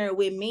partnered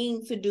with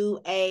Ming to do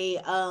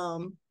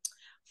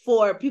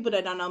for people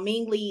that don't know,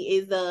 Ming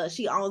Lee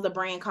she owns a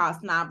brand called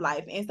Snob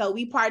Life. And so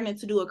we partnered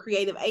to do a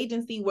creative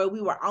agency where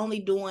we were only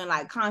doing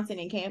like content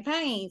and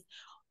campaigns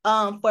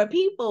for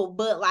people.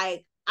 But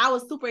like I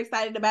was super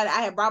excited about it.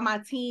 I had brought my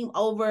team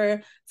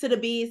over to the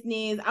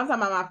business. I'm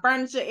talking about my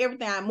furniture,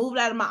 everything. I moved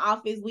out of my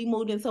office. We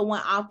moved into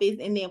one office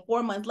and then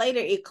 4 months later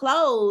it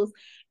closed.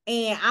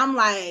 And I'm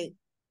like,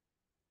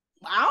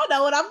 I don't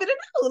know what I'm gonna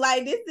do.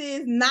 Like, this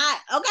is not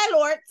okay,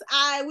 Lord.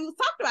 We was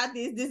talking about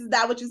this. This is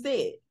not what you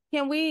said.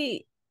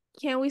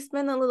 Can we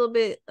spend a little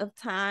bit of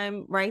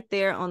time right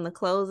there on the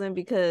closing?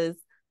 Because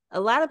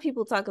a lot of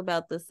people talk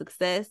about the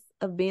success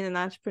of being an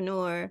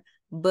entrepreneur,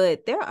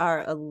 but there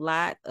are a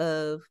lot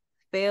of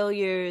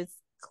failures,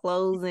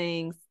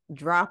 closings,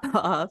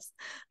 drop-offs.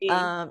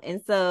 Yeah.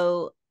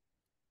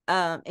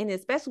 And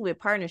especially with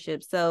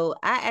partnerships. So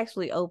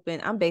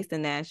I'm based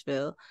in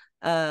Nashville.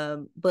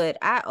 But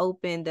I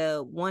opened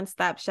a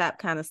one-stop shop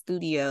kind of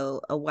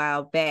studio a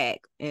while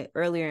back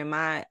earlier in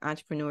my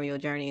entrepreneurial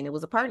journey, and it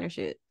was a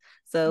partnership.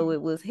 So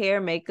it was hair,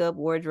 makeup,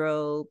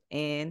 wardrobe,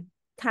 and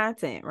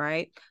content,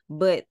 right?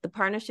 But the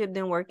partnership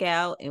didn't work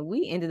out and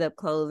we ended up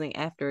closing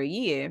after a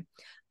year.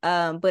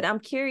 But I'm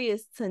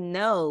curious to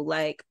know,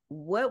 like,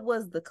 what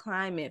was the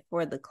climate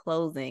for the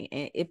closing?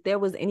 And if there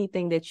was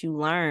anything that you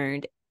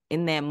learned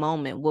in that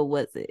moment, what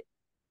was it?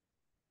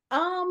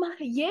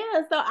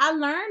 Yeah, so I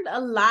learned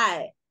a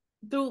lot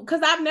through,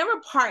 because I've never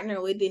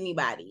partnered with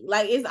anybody.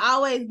 Like, it's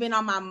always been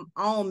on my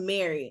own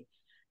merit.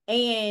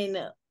 And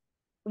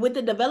with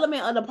the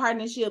development of the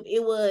partnership,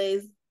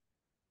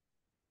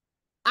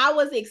 I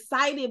was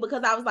excited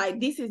because I was like,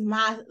 this is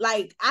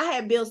like, I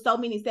had built so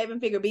many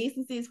 7-figure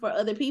businesses for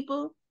other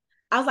people.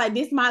 I was like,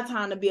 this is my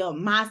time to build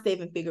my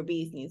 7-figure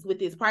business with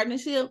this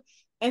partnership.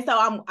 And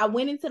so I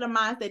went into the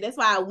mindset. That's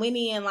why I went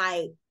in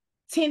like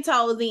 10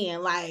 toes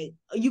in, like,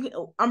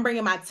 I'm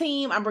bringing my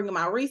team, I'm bringing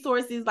my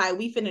resources, like,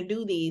 we finna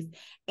do this.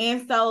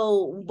 And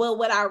so, but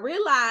what I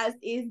realized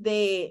is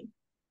that,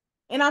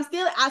 and I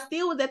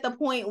still was at the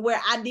point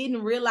where I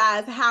didn't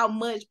realize how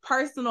much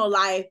personal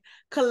life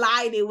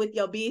collided with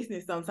your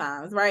business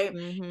sometimes, right?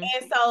 Mm-hmm.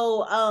 And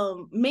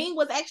so Ming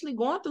was actually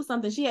going through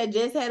something. She had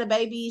just had a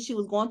baby. She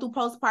was going through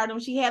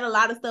postpartum. She had a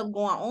lot of stuff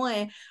going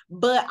on,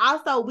 but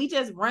also we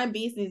just run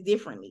business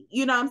differently.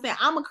 You know what I'm saying?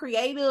 I'm a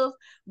creative,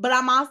 but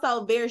I'm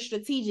also very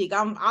strategic.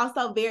 I'm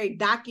also very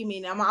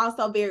documented. I'm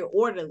also very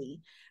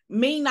orderly.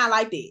 Me not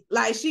like that.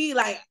 Like, she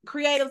like,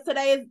 creative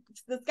today,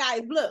 the sky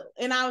is blue.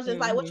 And I was just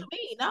like, what you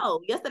mean?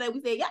 No, yesterday we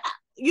said, yeah.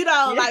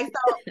 Like,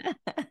 so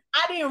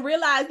I didn't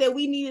realize that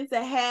we needed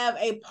to have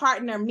a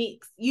partner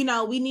mix.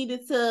 We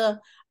needed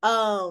to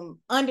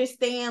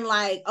understand,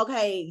 like,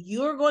 okay,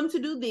 you're going to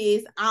do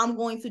this, I'm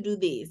going to do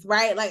this,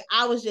 right? Like,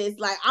 I was just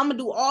like, I'm gonna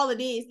do all of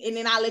this, and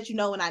then I'll let you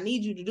know when I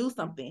need you to do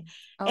something.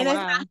 Oh, and wow.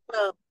 that's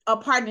not a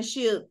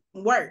partnership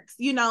works.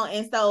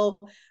 And so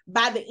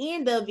by the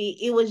end of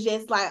it was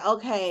just like,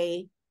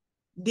 okay,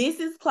 this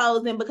is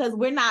closing, because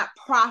we're not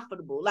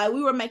profitable. Like,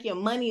 we were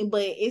making money,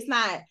 but it's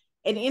not,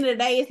 at the end of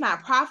the day, it's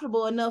not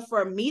profitable enough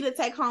for me to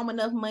take home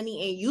enough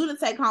money and you to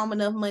take home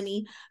enough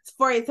money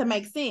for it to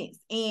make sense.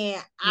 And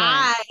Right.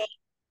 I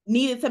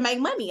needed to make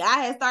money.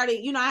 I had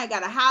started, I had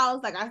got a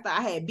house, like,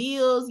 I had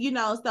bills,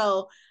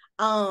 so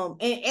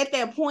and at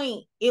that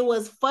point it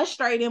was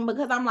frustrating,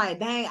 because I'm like,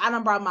 dang, I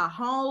done brought my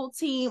whole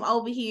team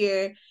over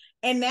here,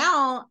 and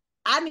now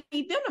I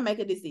need them to make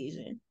a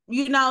decision,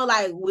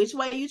 like, which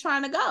way you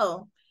trying to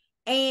go.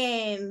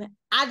 And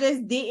I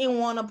just didn't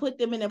want to put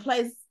them in a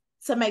place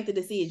to make the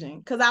decision,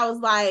 because I was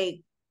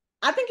like,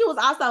 I think it was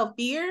also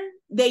fear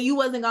that you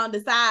wasn't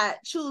gonna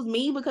choose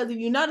me, because if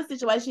you know the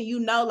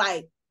situation,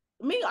 like,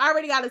 me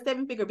already got a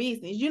 7-figure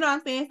business, you know what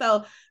I'm saying?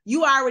 So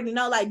you already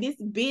know, like, this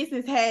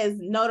business has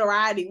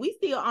notoriety. We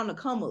still on the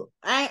come up.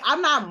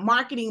 I'm not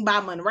marketing by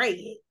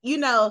Monrae,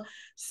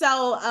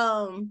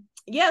 So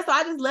yeah, so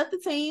I just left the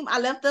team, I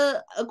left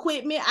the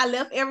equipment, I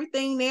left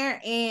everything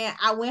there, and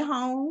I went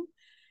home.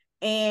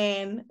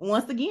 And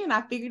once again,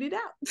 I figured it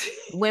out.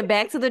 Went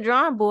back to the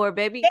drawing board,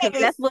 baby, because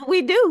Yes. that's what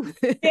we do.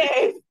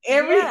 Yes,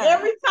 Yeah.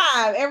 every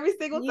time, every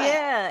single time.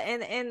 Yeah,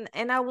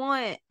 and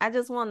I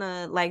just want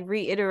to like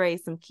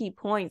reiterate some key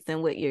points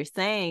in what you're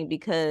saying,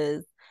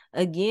 because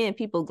again,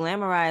 people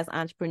glamorize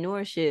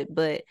entrepreneurship,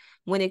 but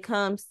when it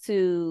comes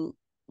to,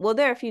 well,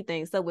 there are a few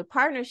things. So with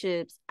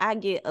partnerships, I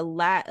get a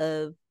lot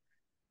of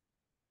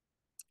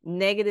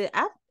negative.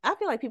 I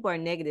feel like people are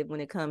negative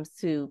when it comes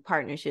to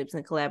partnerships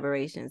and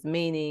collaborations,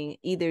 meaning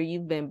either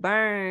you've been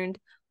burned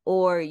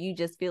or you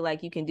just feel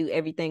like you can do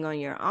everything on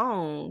your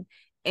own.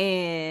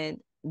 And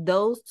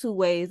those two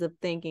ways of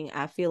thinking,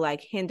 I feel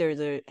like hinders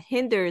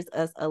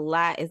us a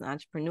lot as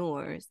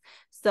entrepreneurs.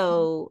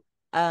 So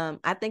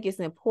I think it's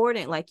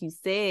important, like you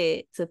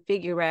said, to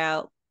figure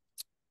out,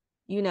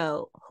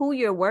 who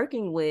you're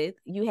working with.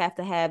 You have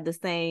to have the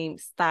same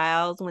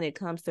styles when it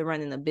comes to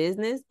running a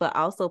business, but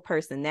also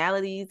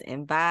personalities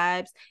and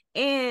vibes.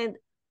 And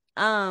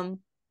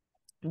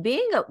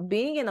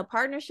being in a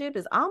partnership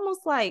is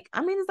almost like,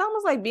 it's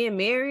almost like being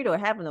married or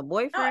having a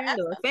boyfriend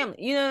or a family.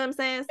 You know what I'm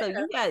saying? So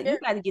you got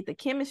to get the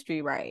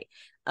chemistry right.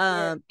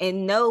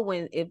 And know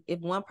when, if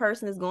one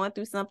person is going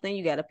through something,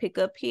 you got to pick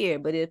up here.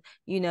 But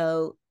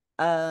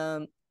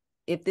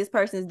if this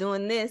person is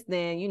doing this,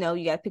 then you got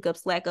to pick up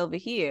slack over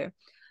here.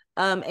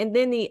 And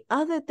then the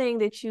other thing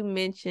that you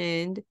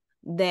mentioned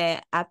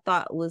that I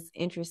thought was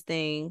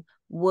interesting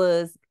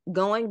was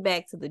going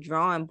back to the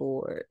drawing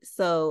board.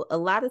 So a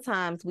lot of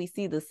times we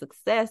see the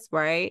success,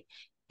 right?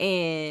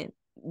 And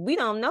we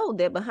don't know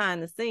that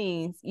behind the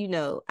scenes,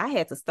 I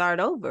had to start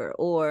over.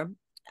 Or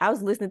I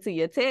was listening to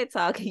your TED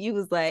talk and you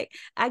was like,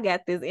 I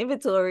got this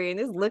inventory and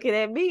it's looking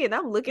at me and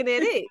I'm looking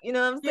at it. You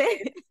know what I'm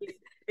saying? Yes,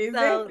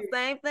 exactly. So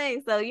same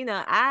thing. So,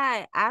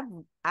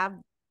 I've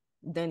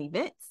done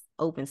events,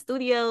 open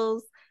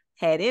studios,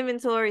 had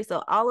inventory.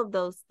 So all of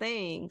those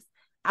things,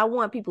 I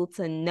want people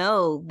to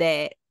know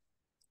that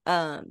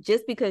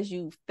just because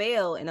you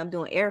fail, and I'm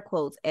doing air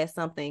quotes, at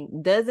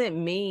something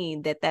doesn't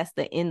mean that that's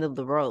the end of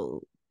the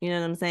road. You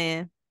know what I'm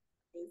saying?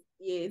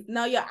 Yes.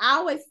 No, I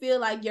always feel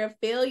like your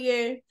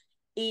failure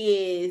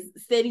is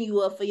setting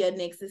you up for your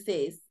next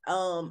success.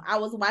 I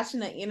was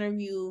watching an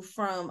interview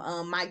from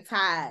Mike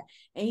Todd,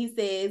 and he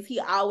says he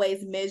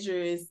always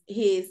measures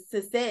his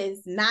success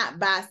not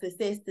by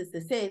success to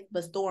success,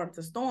 but storm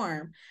to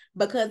storm,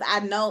 because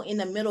I know in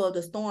the middle of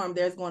the storm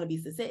there's going to be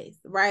success,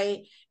 right?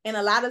 And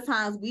a lot of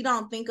times we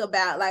don't think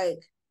about, like,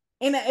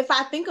 and if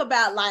I think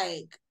about,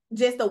 like,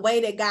 just the way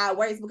that God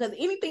works, because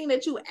anything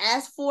that you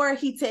ask for,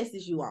 he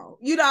tests you on.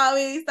 You know what I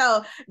mean?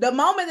 So the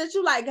moment that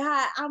you like,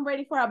 God, I'm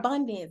ready for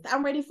abundance,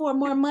 I'm ready for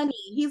more money,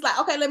 he's like,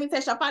 okay, let me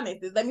test your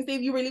finances. Let me see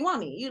if you really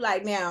want it. You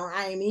like, now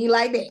I ain't even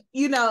like that,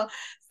 you know?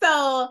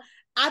 So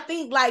I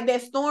think like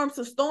that storm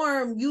to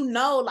storm, you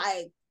know,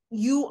 like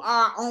you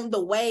are on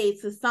the way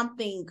to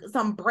something,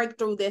 some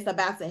breakthrough that's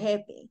about to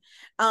happen.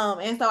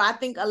 And so I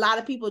think a lot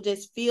of people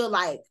just feel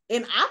like,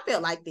 and I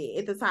felt like that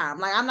at the time.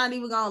 Like, I'm not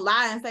even gonna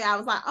lie and say I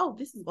was like, oh,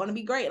 this is gonna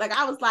be great. Like,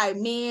 I was like,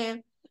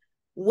 man,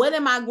 what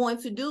am I going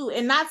to do?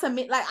 And not to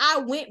me, like, I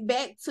went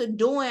back to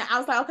doing, I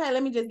was like, okay,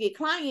 let me just get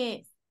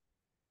clients.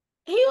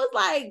 He was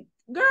like,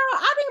 girl,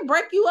 I didn't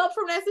break you up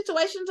from that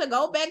situation to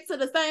go back to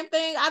the same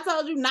thing I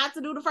told you not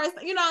to do the first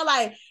thing. You know,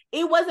 like,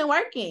 it wasn't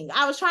working.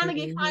 I was trying to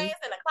get clients,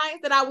 and the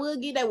clients that I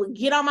would get, that would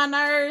get on my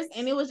nerves,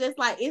 and it was just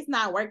like, it's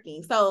not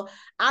working. So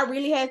I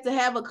really had to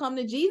have a come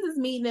to Jesus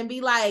meeting and be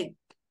like,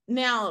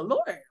 now,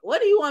 Lord, what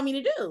do you want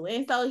me to do?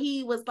 And so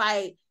he was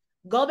like,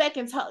 go back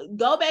and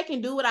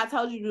do what I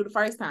told you to do the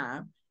first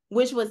time,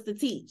 which was to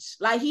teach.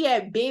 Like, he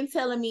had been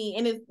telling me,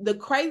 and it's the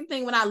crazy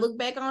thing when I look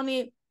back on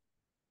it,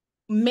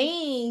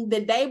 me, the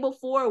day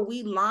before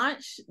we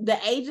launched the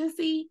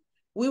agency,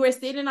 we were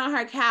sitting on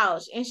her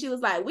couch and she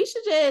was like, what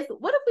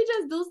if we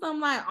just do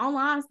some like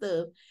online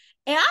stuff?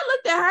 And I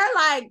looked at her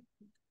like,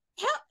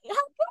 help you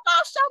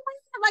all show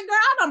me. Like, girl,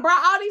 I done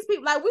brought all these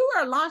people. Like, we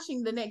were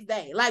launching the next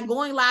day, like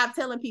going live,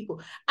 telling people,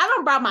 I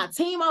done brought my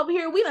team over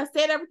here. We done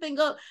set everything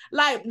up.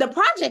 Like, the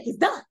project is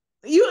done.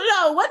 You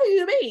know, what do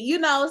you mean? You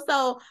know,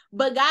 so,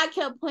 but God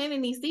kept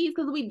planting these seeds,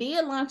 because we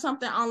did launch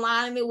something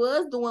online and it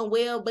was doing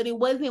well, but it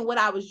wasn't what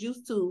I was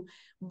used to.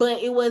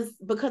 But it was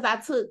because I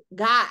took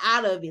God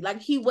out of it.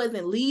 Like, he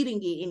wasn't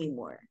leading it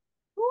anymore.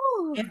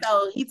 Ooh. And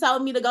so he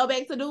told me to go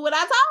back to do what I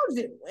told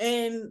you.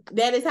 And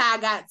that is how I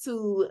got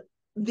to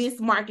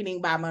this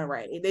marketing by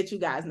Monrae that you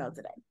guys know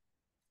today.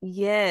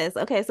 Yes.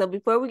 Okay. So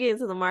before we get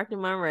into the marketing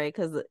Monrae,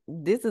 because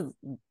this is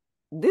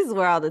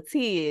where all the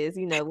tea is,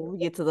 you know,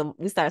 when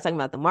we start talking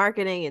about the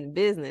marketing and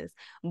business.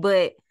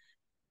 But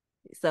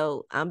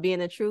so I'm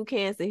being a true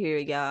Cancer here,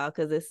 y'all,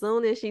 because as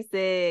soon as she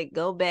said,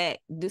 go back,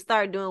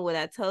 start doing what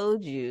I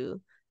told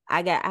you,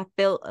 I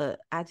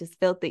just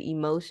felt the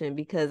emotion,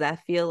 because I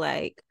feel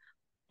like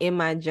in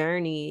my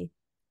journey,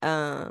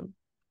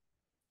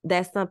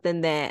 that's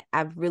something that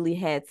I've really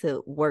had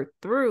to work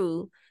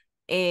through.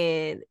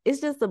 And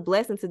it's just a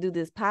blessing to do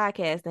this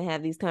podcast and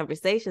have these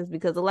conversations,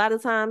 because a lot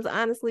of times,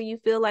 honestly, you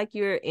feel like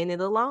you're in it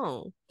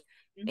alone.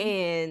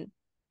 Mm-hmm.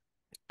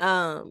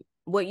 And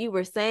what you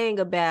were saying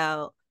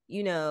about,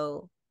 you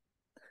know,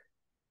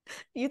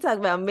 you talk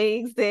about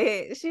Meg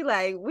said, she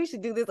like, we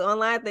should do this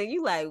online thing.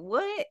 You like,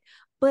 what?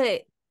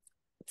 But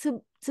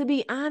to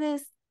be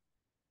honest,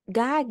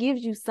 God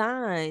gives you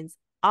signs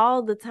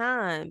all the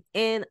time.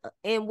 And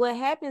what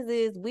happens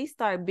is we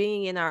start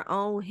being in our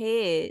own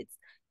heads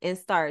and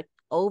start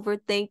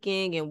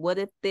overthinking and what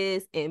if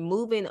this, and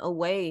moving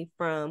away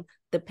from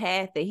the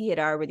path that he had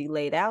already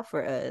laid out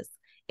for us.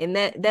 And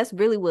that's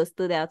really what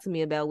stood out to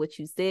me about what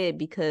you said,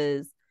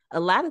 because a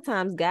lot of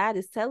times God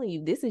is telling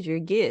you, this is your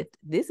gift.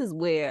 This is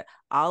where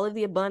all of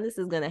the abundance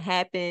is going to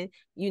happen,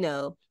 you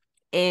know.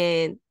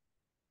 And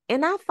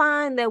I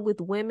find that with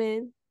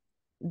women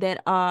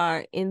that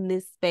are in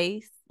this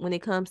space, when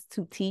it comes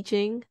to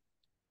teaching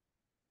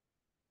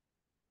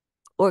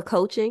or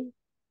coaching,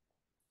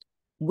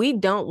 we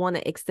don't want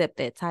to accept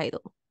that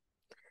title.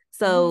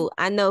 So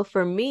I know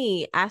for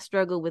me, I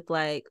struggle with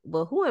like,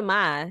 well, who am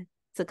I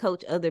to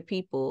coach other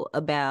people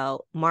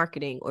about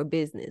marketing or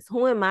business?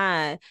 Who am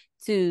I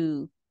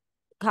to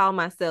call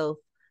myself,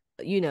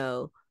 you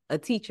know, a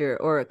teacher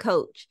or a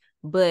coach?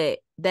 But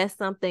that's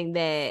something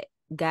that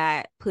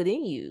God put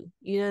in you.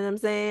 You know what I'm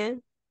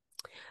saying?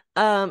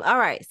 All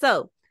right.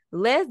 So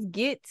let's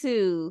get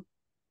to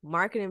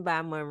marketing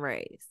by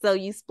Monrae. So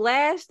you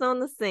splashed on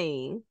the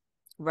scene,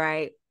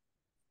 right?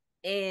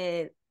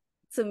 And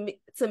to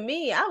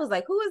me, I was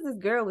like, who is this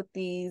girl with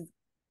these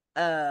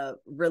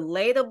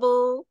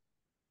relatable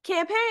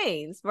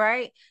campaigns,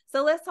 right?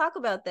 So let's talk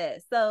about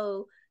that.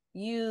 So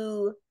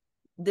you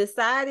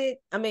decided,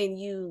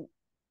 you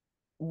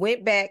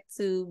went back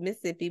to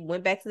Mississippi,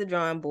 went back to the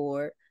drawing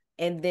board,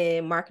 and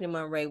then Marketing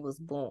Monrae was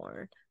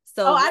born.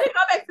 So I didn't go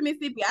back to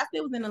Mississippi. I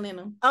still was in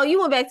Atlanta. Oh, you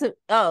went back to,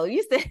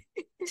 you said,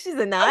 she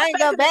said, no, I ain't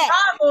go back.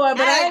 Board,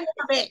 but I ain't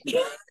go back.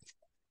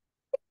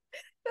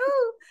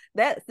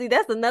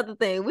 That's another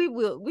thing.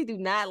 We do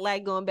not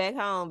like going back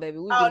home, baby.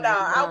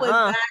 I was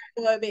not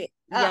going back.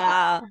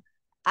 Yeah,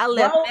 I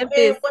left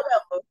Memphis.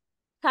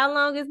 How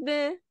long it's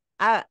been?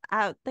 I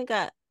think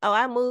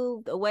I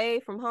moved away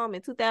from home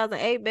in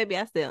 2008, baby.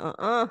 I said,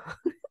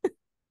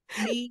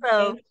 Me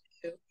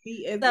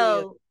as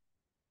well.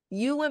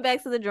 You went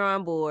back to the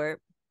drawing board.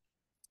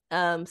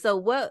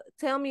 So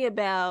tell me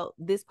about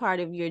this part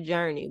of your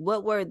journey.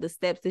 What were the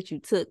steps that you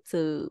took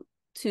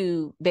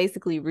to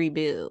basically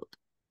rebuild?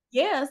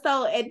 Yeah,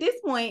 so at this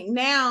point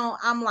now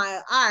I'm like,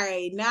 all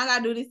right, now I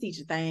gotta do this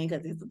teacher thing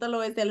because it's what the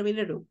Lord is telling me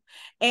to do.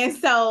 And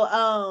so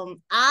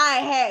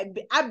I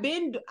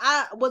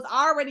was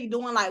already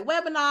doing like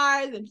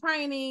webinars and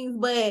trainings,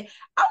 but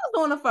I was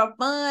doing it for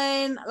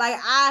fun. Like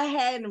I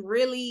hadn't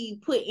really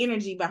put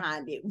energy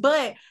behind it.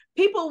 But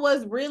people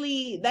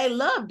they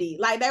loved it.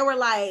 Like they were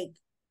like,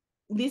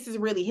 this is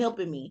really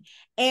helping me.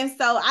 And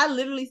so I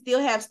literally still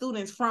have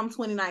students from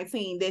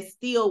 2019 that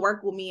still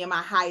work with me in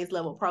my highest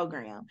level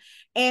program.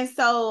 And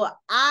so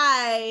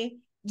I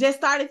just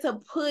started to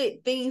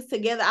put things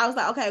together. I was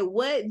like, okay,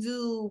 what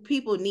do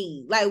people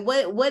need? Like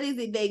what is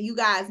it that you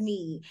guys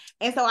need?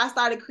 And so I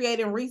started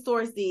creating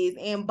resources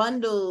and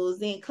bundles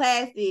and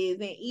classes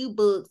and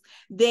ebooks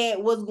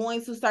that was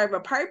going to serve a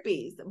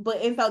purpose.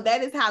 And so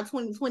that is how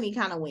 2020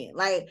 kind of went.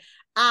 Like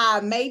I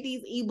made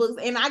these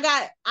ebooks and I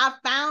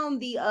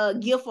found the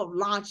gift of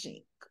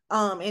launching.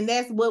 And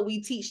that's what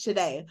we teach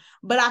today.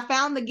 But I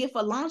found the gift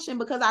of launching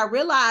because I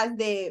realized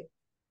that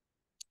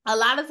a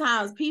lot of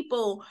times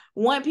people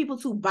want people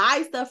to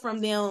buy stuff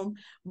from them,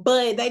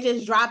 but they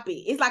just drop it.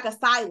 It's like it's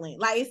silent.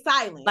 Like it's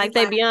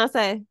they like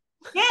Beyonce.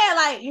 Yeah,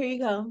 like here you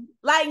go.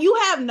 Like you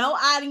have no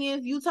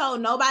audience. You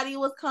told nobody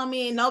was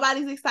coming.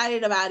 Nobody's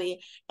excited about it.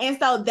 And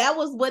so that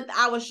was what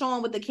I was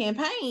showing with the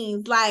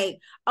campaigns. Like,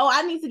 oh,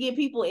 I need to get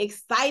people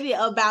excited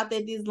about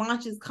that this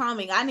launch is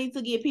coming. I need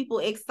to get people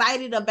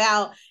excited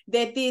about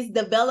that this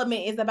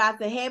development is about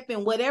to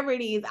happen, whatever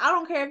it is. I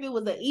don't care if it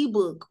was an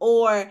ebook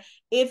or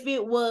if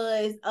it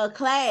was a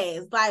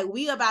class. Like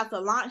we about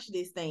to launch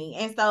this thing.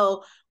 And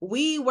so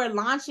we were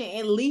launching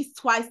at least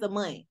twice a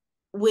month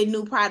with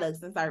new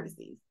products and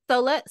services. So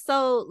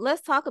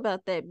let's talk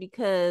about that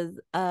because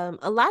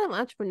a lot of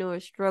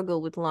entrepreneurs struggle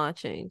with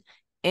launching.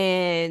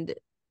 And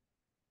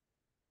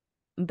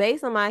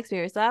based on my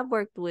experience, so I've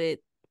worked with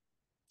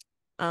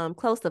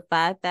close to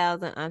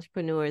 5,000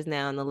 entrepreneurs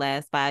now in the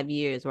last 5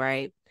 years,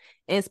 right?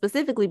 And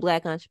specifically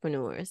Black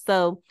entrepreneurs.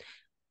 So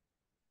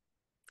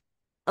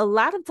a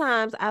lot of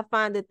times I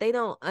find that they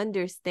don't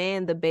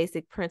understand the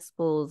basic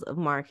principles of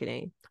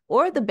marketing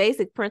or the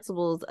basic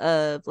principles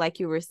of,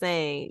 like you were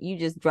saying, you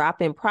just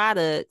drop in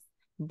products,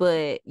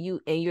 but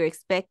you're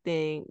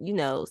expecting,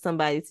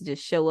 somebody to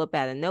just show up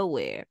out of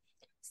nowhere.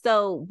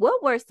 So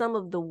what were some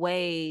of the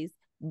ways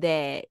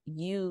that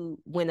you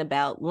went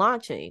about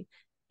launching?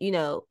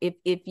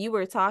 If you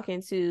were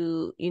talking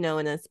to,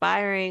 an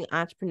aspiring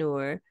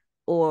entrepreneur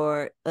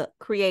or a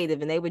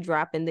creative and they would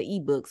drop in the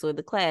ebooks or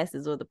the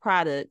classes or the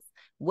products,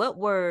 what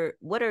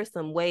are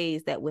some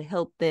ways that would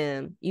help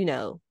them,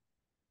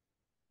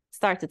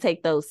 start to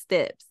take those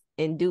steps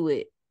and do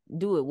it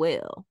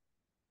well?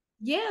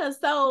 Yeah,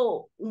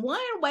 so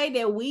one way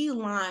that we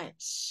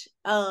launch,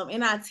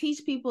 and I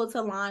teach people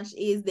to launch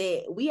is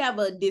that we have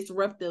a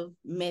disruptive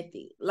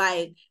method.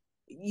 Like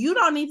you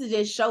don't need to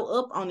just show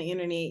up on the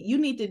internet. You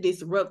need to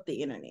disrupt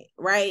the internet,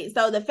 right?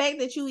 So the fact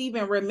that you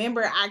even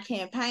remember our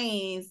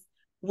campaigns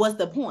was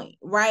the point,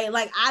 right?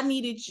 Like I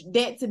needed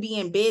that to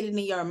be embedded in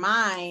your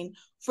mind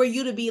for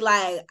you to be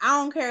like, I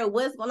don't care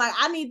what's like,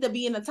 I need to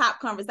be in the top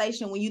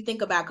conversation when you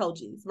think about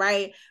coaches,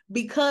 right?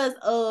 Because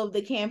of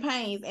the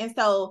campaigns. And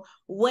so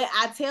what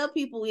I tell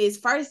people is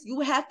first,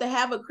 you have to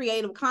have a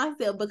creative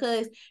concept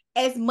because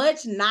as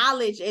much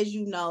knowledge as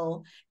you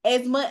know,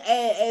 as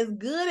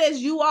good as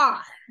you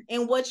are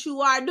in what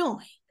you are doing,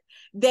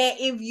 that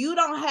if you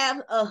don't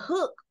have a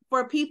hook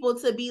for people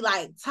to be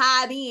like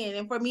tied in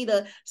and for me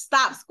to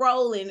stop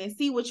scrolling and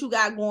see what you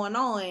got going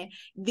on,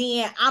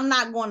 then I'm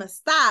not going to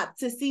stop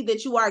to see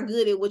that you are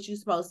good at what you're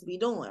supposed to be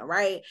doing,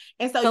 right?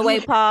 And so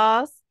wait,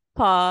 pause.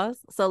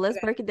 So let's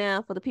break it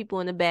down for the people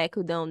in the back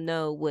who don't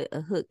know what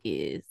a hook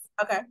is.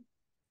 Okay.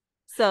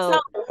 So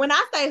when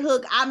I say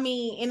hook, I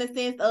mean in the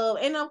sense of,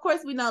 and of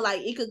course we know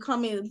like it could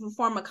come in the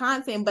form of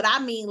content, but I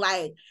mean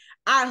like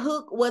our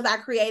hook was our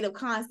creative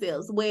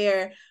concepts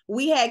where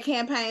we had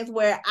campaigns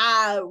where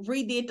I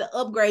redid the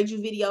Upgrade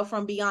You video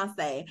from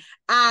Beyonce.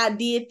 I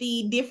did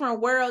the Different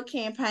World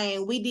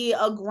campaign. We did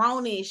a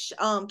Grownish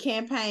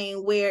campaign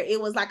where it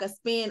was like a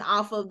spin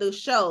off of the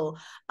show.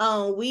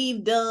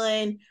 We've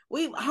Homecoming,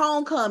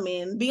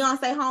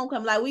 Beyonce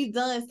Homecoming. Like we've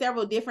done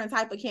several different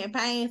type of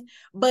campaigns,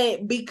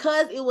 but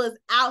because it was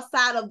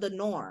outside of the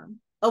norm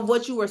of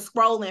what you were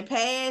scrolling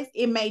past,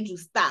 it made you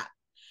stop.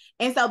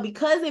 And so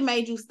because it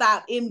made you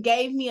stop, it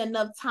gave me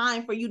enough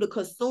time for you to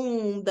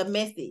consume the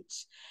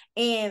message.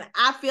 And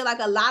I feel like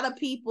a lot of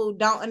people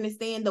don't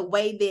understand the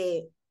way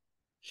that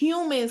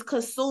humans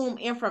consume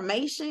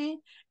information.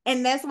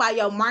 And that's why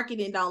your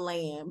marketing don't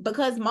land,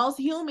 because most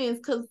humans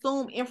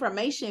consume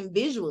information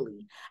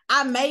visually.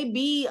 I may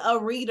be a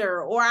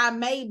reader, or I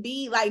may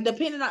be like,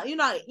 depending on,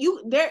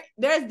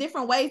 there's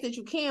different ways that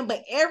you can,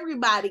 but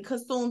everybody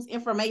consumes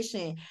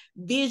information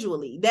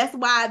visually. That's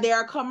why there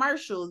are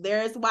commercials.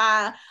 There's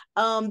why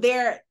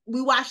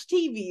we watch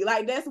TV.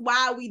 Like that's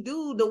why we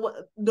do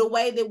the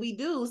way that we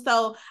do.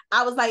 So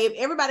I was like, if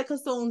everybody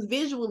consumes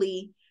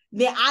visually,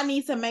 then I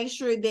need to make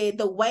sure that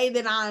the way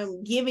that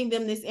I'm giving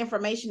them this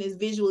information is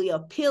visually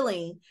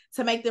appealing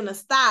to make them to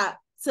stop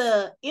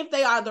to, if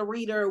they are the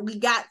reader, we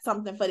got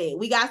something for that.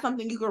 We got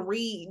something you can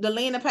read. The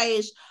landing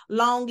page,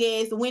 long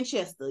as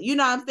Winchester. You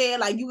know what I'm saying?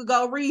 Like, you could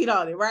go read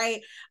on it,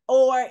 right?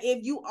 Or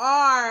if you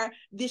are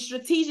the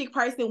strategic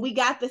person, we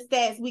got the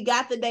stats, we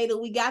got the data,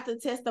 we got the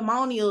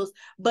testimonials,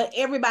 but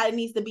everybody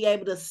needs to be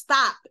able to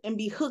stop and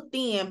be hooked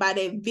in by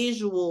that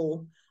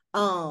visual,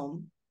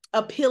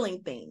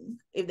 appealing thing,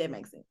 if that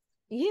makes sense.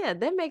 Yeah,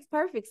 that makes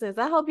perfect sense.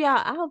 I hope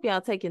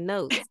y'all taking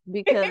notes,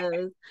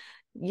 because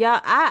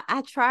y'all,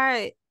 I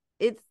tried.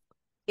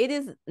 It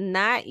is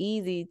not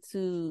easy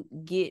to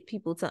get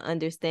people to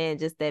understand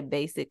just that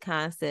basic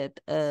concept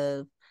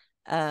of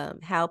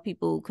how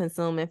people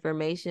consume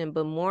information,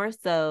 but more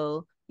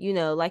so,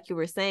 like you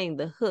were saying,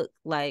 the hook,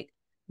 like,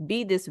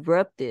 be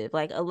disruptive.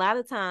 Like, a lot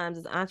of times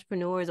as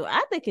entrepreneurs, or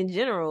I think in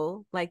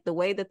general, like the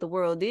way that the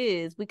world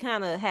is, we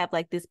kind of have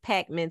like this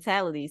pack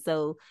mentality.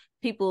 So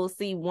people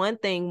see one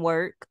thing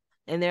work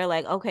and they're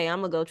like, okay,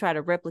 I'm gonna go try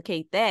to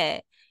replicate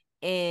that.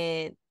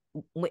 And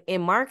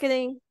in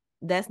marketing,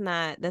 that's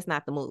not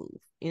the move.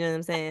 You know what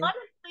I'm saying?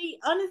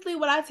 Honestly,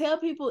 what I tell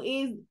people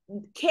is,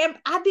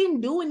 I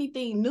didn't do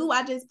anything new.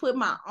 I just put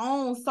my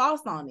own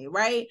sauce on it,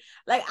 right?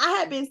 Like, I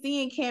have been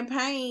seeing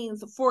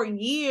campaigns for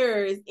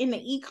years in the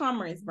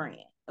e-commerce brand,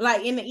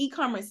 like in the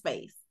e-commerce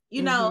space,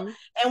 and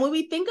when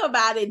we think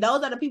about it,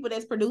 those are the people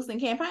that's producing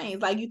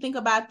campaigns. Like, you think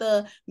about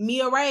the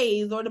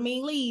Monraes or the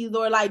Mean Lees,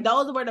 or like,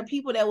 those were the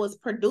people that was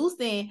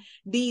producing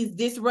these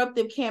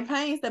disruptive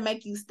campaigns that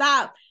make you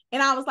stop.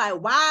 And I was like,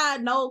 why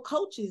no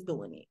coaches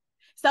doing it?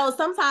 So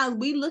sometimes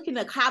we looking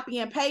to copy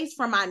and paste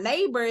from our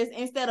neighbors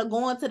instead of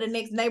going to the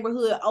next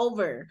neighborhood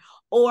over,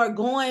 or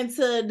going to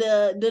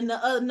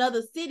the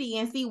another city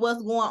and see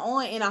what's going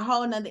on in a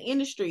whole nother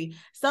industry.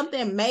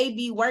 Something may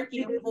be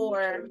working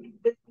for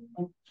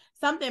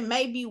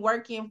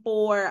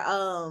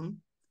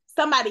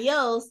somebody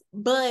else,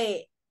 but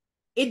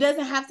it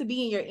doesn't have to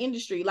be in your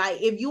industry. Like,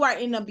 if you are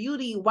in the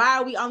beauty, why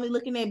are we only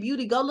looking at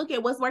beauty? Go look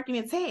at what's working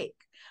in tech.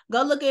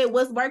 Go look at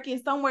what's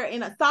working somewhere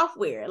in a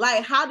software.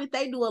 Like, how did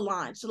they do a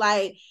launch?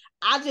 Like,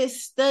 I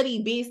just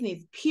study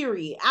business,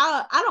 period.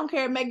 I don't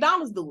care if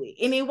McDonald's do it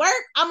and it work,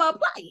 I'm gonna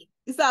apply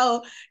it.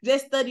 So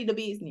just study the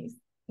business.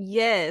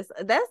 Yes,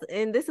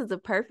 and this is a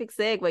perfect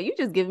segue. You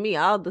just give me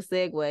all the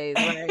segues,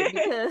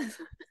 right?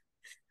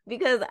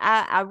 Because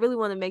I really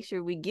want to make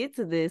sure we get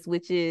to this,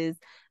 which is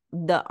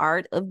the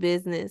art of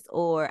business,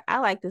 or I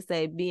like to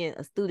say being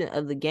a student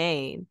of the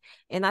game.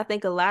 And I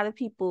think a lot of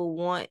people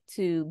want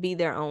to be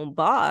their own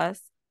boss,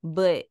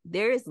 but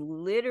there is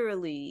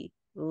literally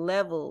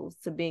levels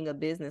to being a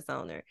business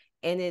owner,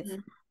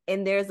 and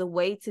and there's a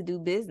way to do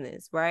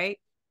business, right?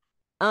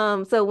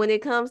 So when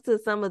it comes to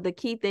some of the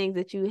key things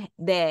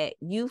that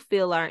you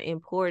feel are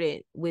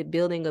important with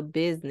building a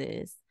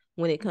business,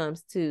 when it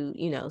comes to,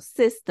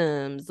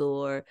 systems,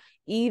 or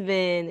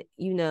even,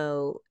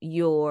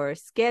 your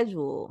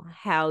schedule,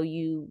 how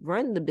you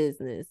run the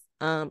business,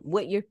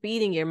 what you're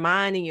feeding your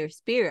mind and your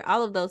spirit,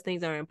 all of those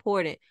things are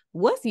important.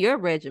 What's your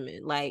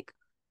regimen? Like,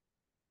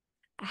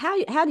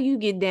 how do you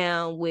get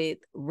down with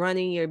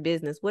running your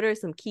business? What are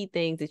some key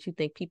things that you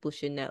think people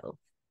should know?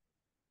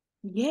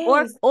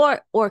 Yes.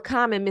 Or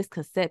common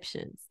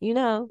misconceptions,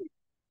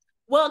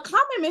 Well,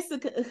 common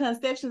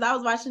misconceptions. I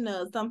was watching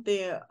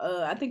something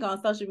I think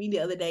on social media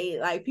the other day.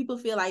 Like, people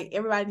feel like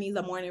everybody needs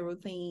a morning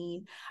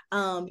routine.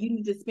 You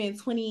need to spend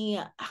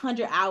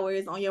 100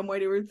 hours on your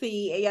morning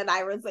routine and your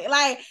night routine.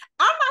 Like,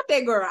 I'm not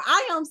that girl.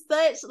 I am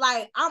such,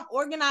 like, I'm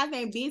organized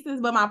in business,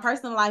 but my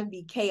personal life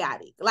be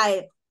chaotic.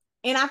 Like,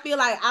 and I feel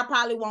like I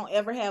probably won't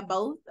ever have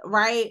both,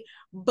 right?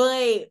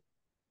 But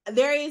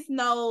there is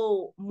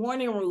no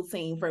morning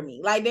routine for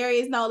me. Like, there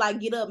is no, like,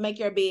 get up, make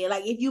your bed.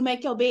 Like, if you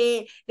make your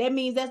bed, that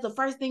means that's the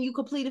first thing you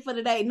completed for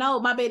the day. No,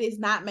 my bed is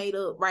not made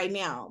up right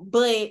now.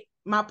 But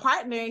my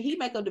partner, he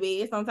make up the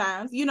bed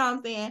sometimes, you know what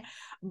I'm saying?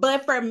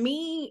 But for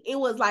me, it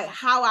was like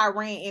how I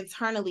ran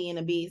internally in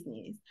the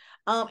business.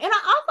 And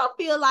I also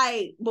feel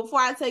like, before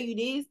I tell you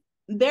this,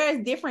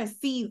 there's different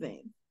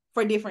seasons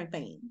for different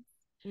things.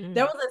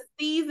 There was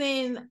a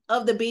season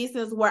of the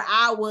business where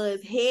I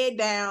was head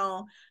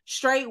down,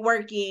 straight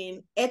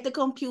working at the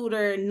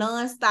computer,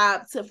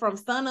 nonstop, from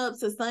sun up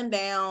to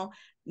sundown,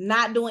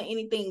 not doing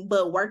anything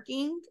but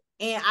working.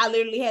 And I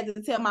literally had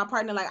to tell my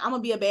partner, like, I'm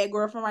gonna be a bad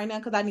girlfriend right now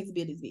because I need to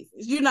build this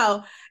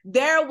business.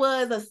 There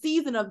was a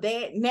season of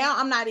that. Now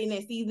I'm not in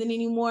that season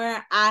anymore.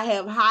 I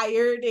have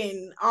hired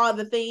and all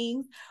the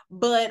things,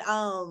 but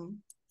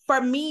for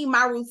me,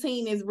 my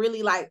routine is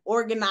really like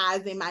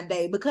organizing my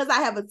day. Because I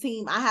have a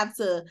team, I have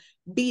to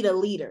be the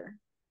leader,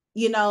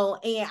 and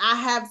I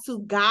have to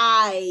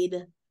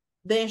guide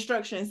the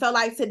instructions. So,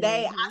 like,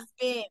 today, I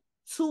spent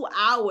 2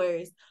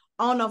 hours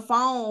on the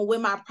phone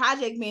with my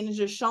project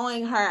manager,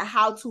 showing her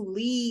how to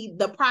lead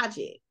the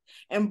project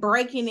and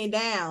breaking it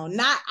down.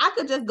 Not, I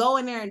could just go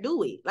in there and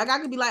do it. Like, I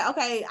could be like,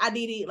 okay, I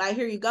did it. Like,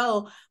 here you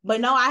go.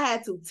 But no, I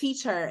had to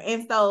teach her.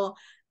 And so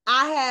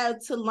I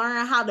had to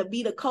learn how to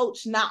be the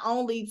coach, not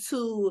only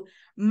to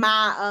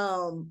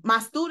my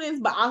students,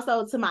 but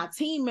also to my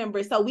team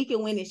members, so we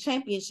can win this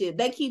championship.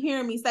 They keep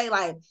hearing me say,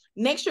 like,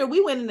 next year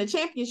we winning the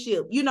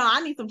championship.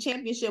 I need some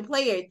championship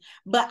players,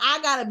 but I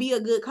gotta be a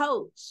good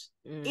coach.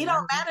 It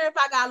don't matter if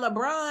I got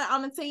LeBron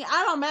on the team.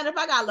 I don't matter if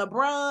I got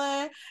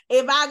LeBron,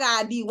 if I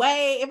got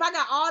D-Wade, if I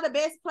got all the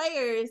best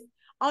players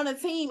on the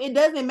team. It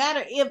doesn't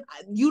matter if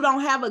you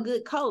don't have a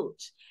good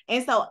coach.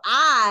 And so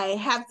I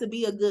have to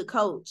be a good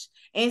coach.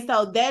 And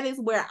so that is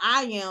where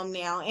I am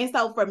now. And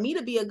so for me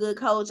to be a good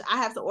coach, I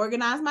have to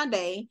organize my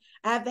day.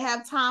 I have to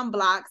have time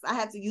blocks. I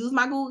have to use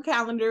my Google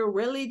Calendar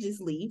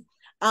religiously.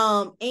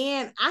 And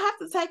I have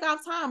to take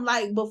off time.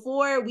 Like,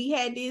 before we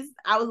had this,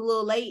 I was a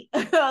little late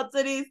to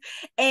this.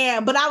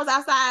 But I was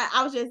outside.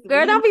 I was just,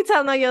 girl, don't be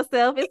telling on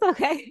yourself. It's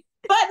okay.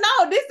 But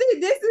no, this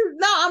is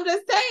no, I'm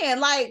just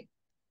saying, like,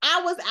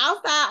 I was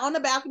outside on the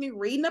balcony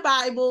reading the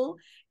Bible,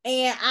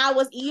 and I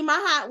was eating my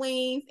hot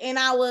wings, and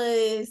I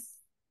was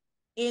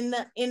in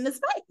the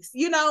space,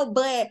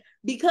 but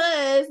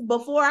because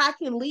before I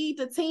can lead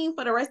the team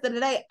for the rest of the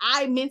day,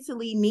 I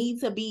mentally need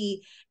to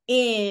be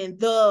in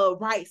the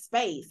right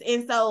space.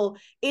 And so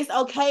it's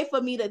okay for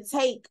me to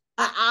take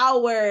an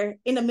hour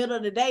in the middle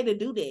of the day to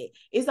do that.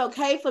 It's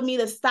okay for me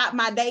to stop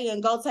my day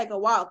and go take a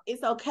walk.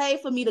 It's okay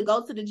for me to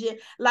go to the gym.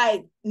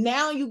 Like,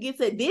 now you get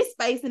to this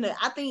space, and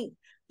I think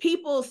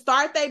people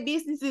start their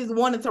businesses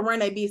wanting to run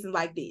their business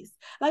like this.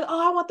 Like,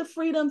 oh, I want the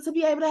freedom to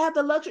be able to have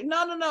the luxury.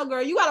 No,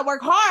 girl. You got to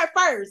work hard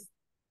first.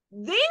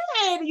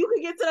 Then you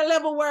can get to the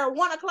level where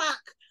 1 o'clock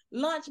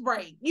lunch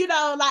break. Like,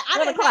 I 1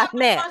 didn't o'clock have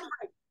nap. lunch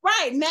break.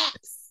 Right,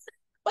 naps.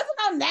 Wasn't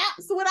no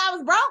naps when I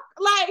was broke.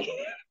 Like,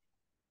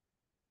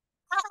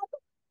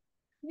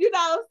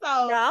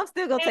 so. No, I'm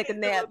still going to take a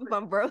nap if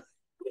I'm broke.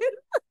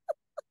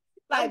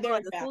 Like, I'm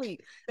going to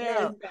sleep.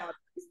 No.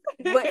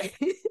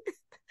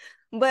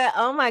 But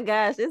oh my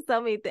gosh, it's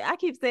so many things. I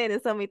keep saying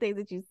there's so many things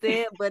that you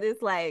said, but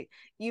it's like,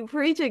 you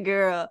preach it,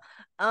 girl.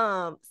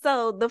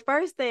 So the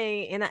first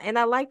thing, and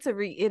I like to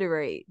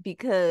reiterate,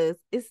 because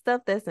it's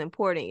stuff that's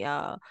important,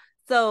 y'all.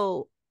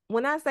 So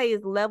when I say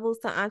it's levels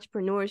to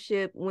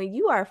entrepreneurship, when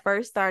you are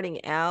first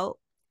starting out,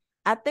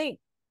 I think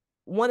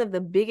one of the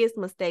biggest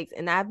mistakes,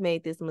 and I've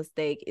made this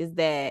mistake, is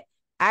that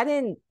I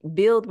didn't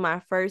build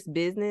my first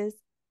business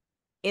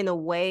in a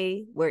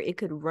way where it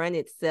could run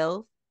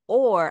itself,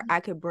 or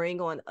I could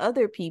bring on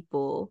other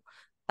people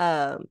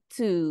to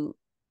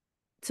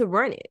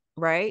run it,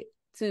 right?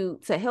 To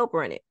help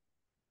run it.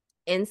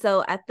 And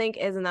so I think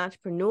as an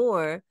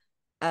entrepreneur,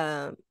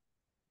 if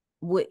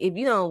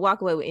you don't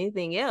walk away with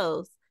anything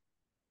else,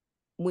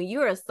 when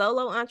you're a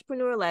solo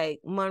entrepreneur,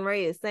 like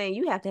Monrae is saying,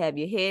 you have to have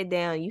your head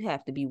down, you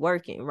have to be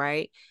working,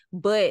 right?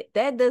 But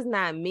that does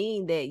not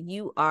mean that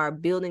you are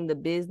building the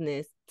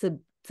business to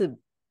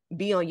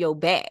be on your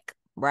back,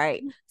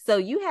 right? So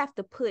you have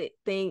to put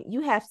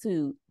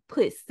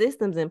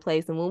systems in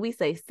place. And when we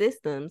say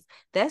systems,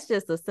 that's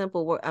just a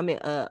simple word. I mean,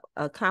 a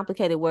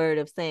complicated word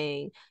of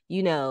saying,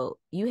 you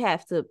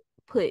have to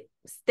put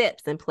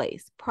steps in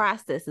place,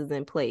 processes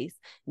in place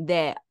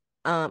that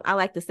I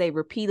like to say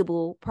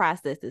repeatable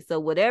processes. So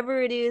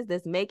whatever it is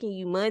that's making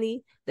you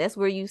money, that's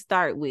where you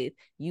start with.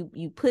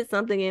 You put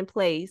something in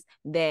place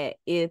that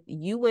if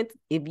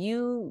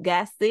you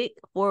got sick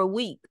for a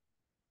week,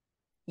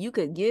 you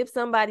could give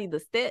somebody the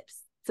steps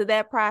to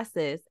that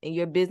process and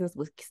your business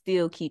will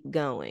still keep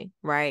going,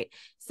 right?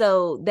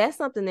 So that's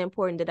something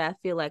important that I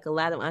feel like a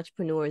lot of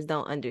entrepreneurs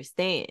don't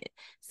understand.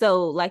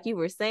 So like you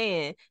were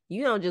saying,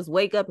 you don't just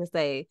wake up and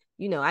say,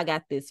 I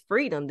got this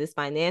freedom, this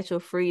financial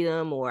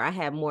freedom, or I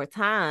have more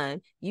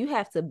time. You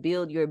have to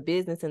build your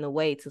business in a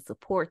way to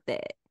support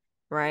that,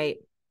 right?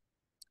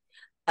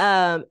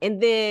 And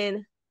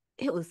then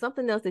it was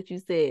something else that you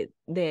said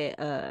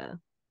that,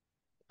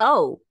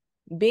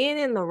 being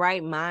in the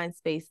right mind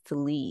space to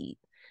lead.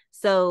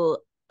 So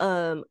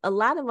a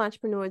lot of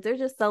entrepreneurs, they're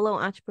just solo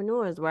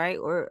entrepreneurs, right?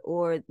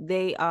 Or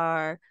they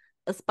are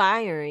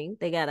aspiring,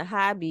 they got a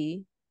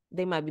hobby,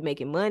 they might be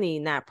making money,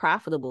 not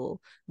profitable.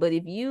 But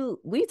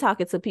we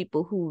talking to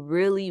people who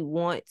really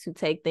want to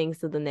take things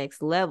to the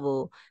next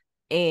level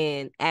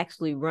and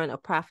actually run a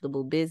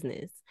profitable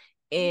business.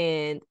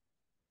 And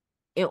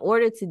in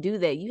order to do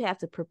that, you have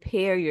to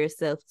prepare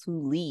yourself to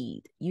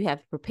lead. You have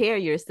to prepare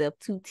yourself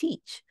to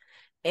teach.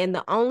 And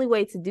the only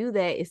way to do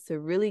that is to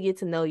really get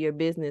to know your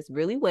business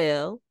really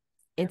well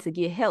and to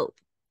get help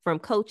from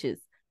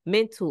coaches,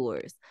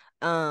 mentors,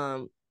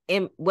 and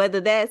whether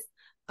that's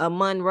a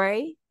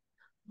Monrae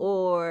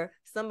or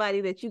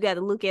somebody that you got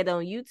to look at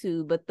on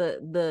YouTube. But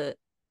the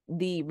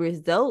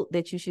result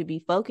that you should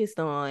be focused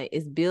on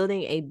is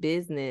building a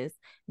business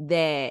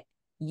that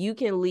you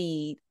can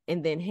lead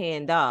and then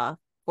hand off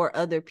for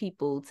other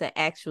people to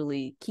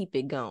actually keep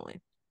it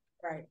going.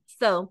 Right.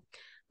 So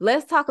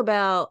let's talk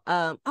about,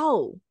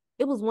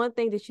 it was one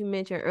thing that you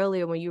mentioned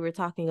earlier when you were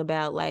talking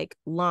about like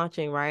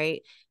launching,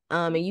 right?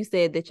 And you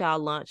said that y'all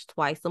launch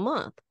twice a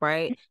month,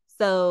 right?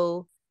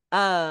 So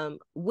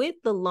with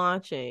the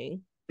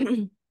launching,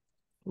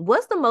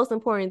 what's the most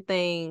important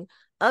thing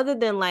other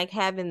than like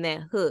having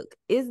that hook?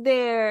 Is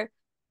there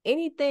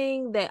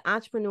anything that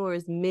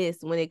entrepreneurs miss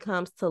when it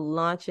comes to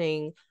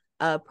launching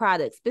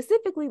products,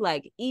 specifically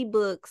like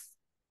ebooks,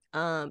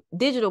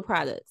 digital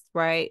products,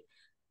 right?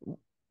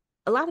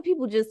 A lot of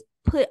people just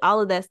put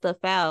all of that stuff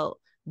out,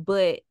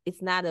 but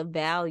it's not of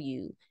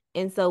value.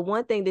 And so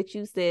one thing that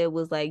you said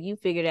was like you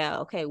figured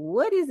out, okay,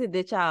 what is it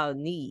that y'all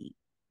need?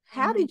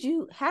 How did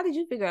you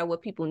figure out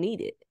what people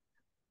needed?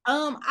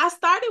 I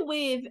started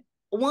with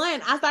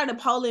I started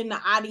polling the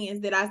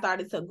audience that I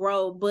started to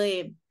grow,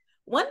 but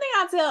one thing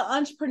I tell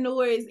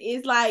entrepreneurs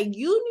is like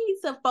you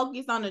need to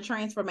focus on the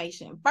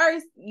transformation.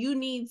 First, you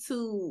need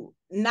to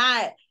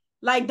not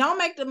like don't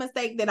make the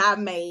mistake that I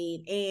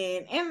made.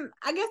 And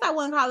I guess I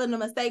wouldn't call it a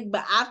mistake,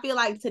 but I feel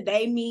like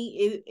today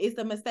it's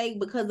a mistake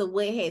because of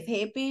what has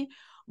happened.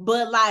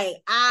 But like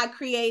I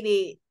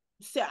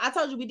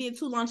told you we did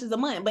 2 launches a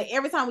month, but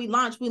every time we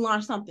launch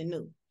something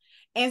new.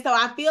 And so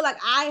I feel like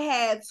I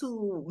had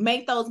to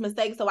make those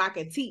mistakes so I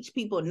could teach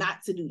people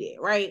not to do that,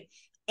 right?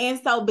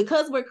 And so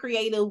because we're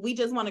creative, we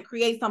just want to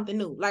create something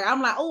new. Like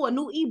I'm like, oh, a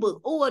new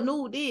ebook, oh, a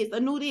new this, a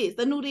new this,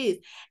 a new this.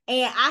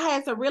 And I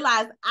had to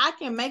realize I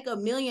can make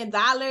 $1 million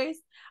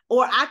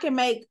or I can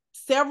make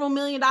several $1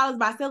 million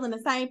by selling the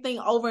same thing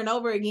over and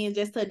over again,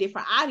 just to a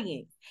different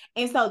audience.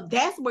 And so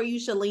that's where you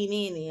should lean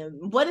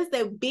in. What is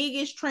the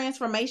biggest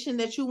transformation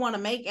that you want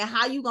to make and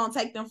how you going to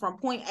take them from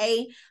point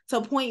A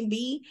to point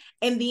B?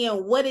 And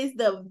then what is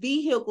the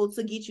vehicle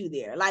to get you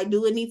there? Like,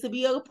 do it need to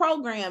be a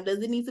program? Does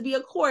it need to be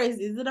a course?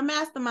 Is it a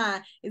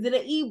mastermind? Is it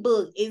an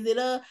ebook? Is it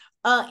a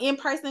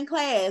in-person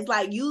class?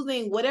 Like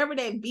using whatever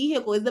that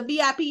vehicle is, the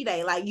VIP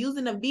day, like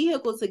using a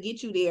vehicle to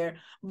get you there,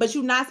 but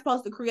you're not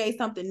supposed to create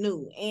something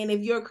new. And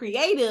if you're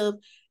creative,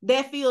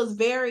 that feels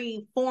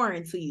very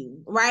foreign to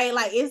you, right?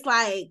 Like, it's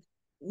like,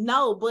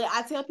 no, but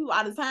I tell people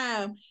all the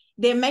time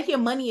that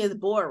making money is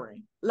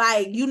boring.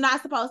 Like, you're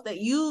not supposed to,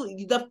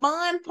 the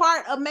fun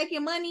part of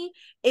making money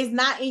is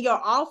not in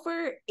your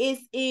offer,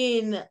 it's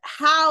in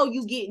how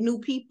you get new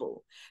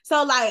people.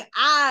 So like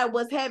I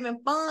was having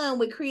fun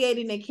with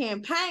creating the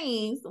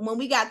campaigns when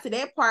we got to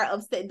that part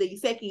of the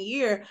second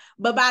year,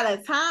 but by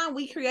the time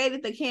we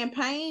created the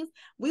campaigns,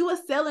 we were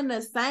selling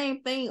the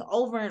same thing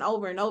over and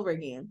over and over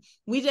again.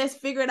 We just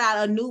figured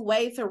out a new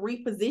way to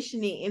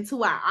reposition it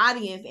into our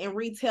audience and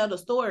retell the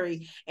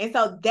story. And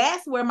so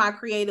that's where my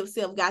creative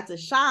self got to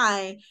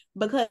shine,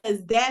 because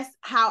that's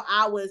how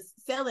I was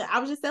selling. I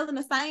was just selling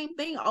the same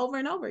thing over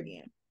and over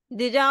again.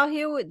 Did y'all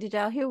hear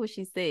what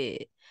she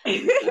said?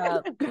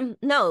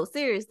 No,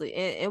 seriously.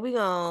 And we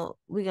gonna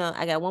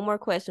I got one more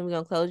question. We're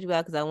gonna close you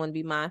out because I want to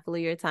be mindful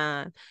of your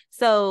time.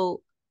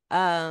 So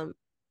as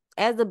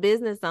a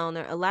business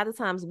owner, a lot of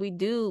times we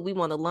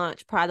want to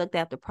launch product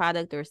after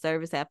product or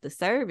service after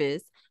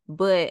service.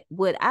 But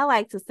what I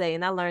like to say,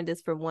 and I learned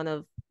this from one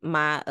of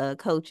my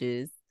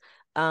coaches,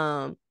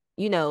 one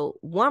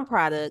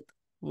product,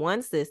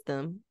 one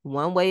system,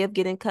 one way of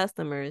getting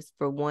customers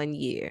for 1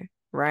 year.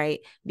 Right?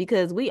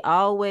 Because we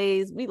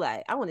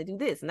like, I want to do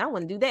this and I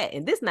want to do that,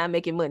 and this not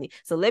making money,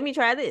 so let me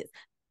try this.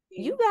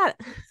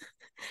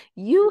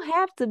 You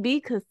have to be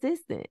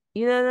consistent.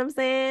 You know what I'm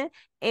saying?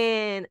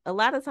 And a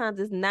lot of times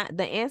it's not,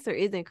 the answer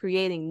isn't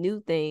creating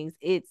new things.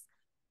 It's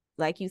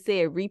like you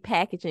said,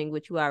 repackaging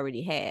what you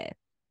already have.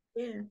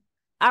 Yeah.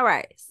 All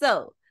right.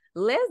 So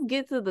let's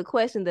get to the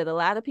question that a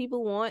lot of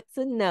people want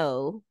to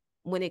know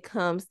when it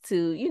comes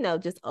to,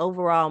 just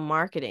overall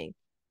marketing.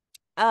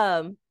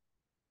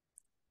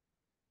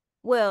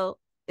 Well,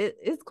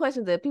 it's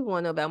questions that people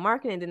want to know about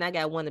marketing. Then I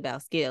got one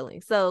about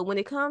scaling. So when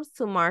it comes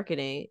to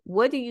marketing,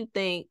 what do you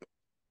think?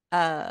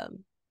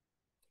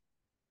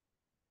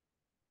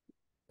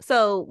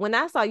 So when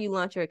I saw you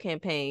launch your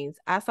campaigns,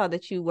 I saw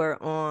that you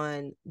were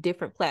on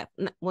different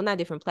not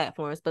different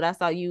platforms, but I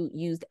saw you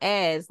used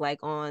ads like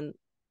on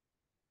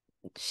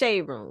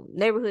Shade Room,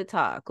 Neighborhood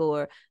Talk,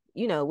 or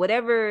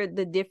whatever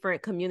the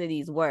different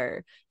communities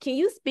were. Can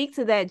you speak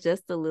to that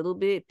just a little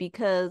bit?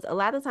 Because a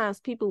lot of times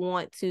people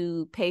want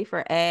to pay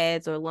for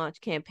ads or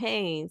launch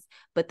campaigns,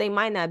 but they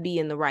might not be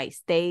in the right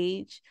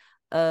stage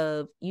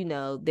of,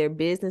 their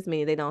business,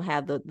 meaning they don't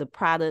have the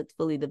product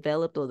fully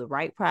developed or the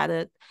right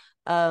product,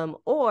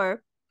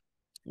 or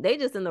they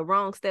just in the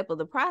wrong step of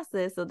the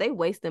process. So they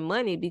wasting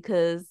money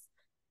because,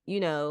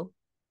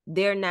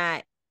 they're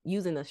not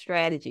using a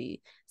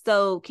strategy.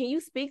 So can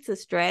you speak to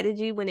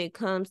strategy when it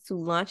comes to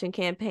launching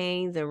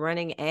campaigns and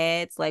running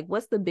ads? Like,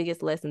 what's the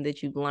biggest lesson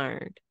that you've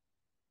learned?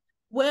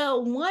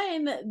 Well,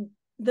 the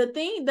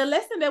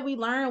lesson that we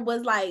learned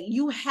was like,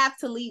 you have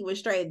to lead with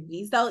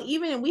strategy. So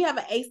even we have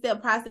an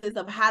 8-step process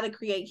of how to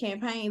create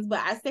campaigns,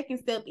 but our second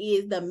step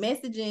is the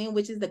messaging,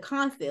 which is the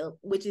concept,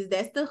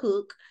 that's the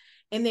hook.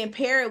 And then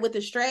pair it with the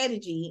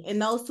strategy,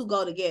 and those two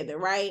go together,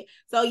 right?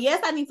 So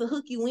yes, I need to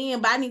hook you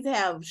in, but I need to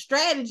have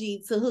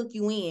strategy to hook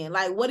you in.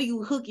 Like, what are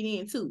you hooking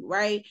into,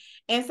 right?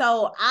 And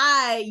so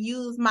I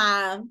use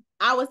my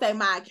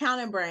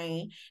accounting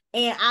brain,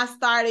 and I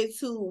started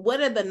to, what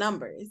are the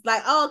numbers?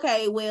 Like, oh,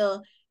 okay,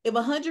 well, if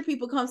 100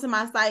 people come to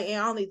my site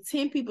and only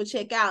 10 people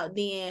check out,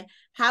 then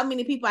how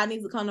many people I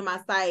need to come to my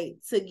site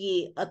to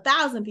get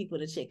 1,000 people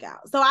to check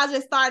out? So I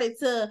just started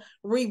to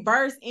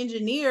reverse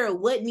engineer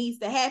what needs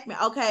to happen.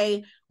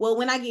 Okay, well,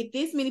 when I get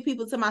this many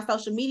people to my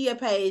social media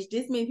page,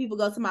 this many people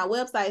go to my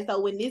website.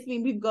 So when this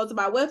many people go to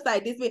my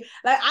website,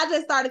 I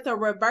just started to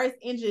reverse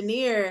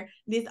engineer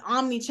this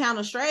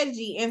omni-channel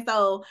strategy. And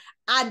so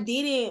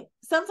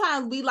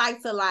sometimes we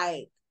like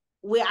to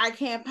with our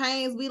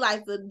campaigns, we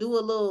like to do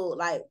a little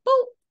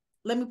boop,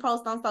 let me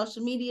post on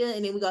social media,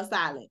 and then we go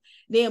silent.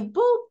 Then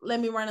boop, let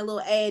me run a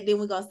little ad, then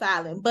we go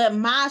silent. But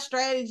my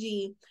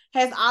strategy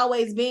has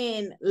always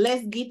been,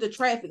 let's get the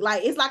traffic.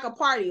 Like, it's like a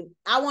party.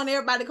 I want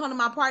everybody to come to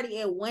my party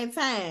at one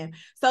time.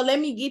 So let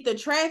me get the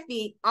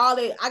traffic.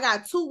 I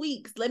got 2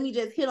 weeks. Let me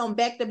just hit them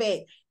back to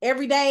back.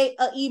 Every day,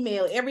 an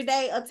email. Every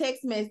day, a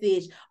text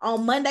message.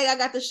 On Monday, I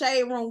got the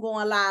Shade Room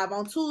going live.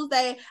 On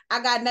Tuesday,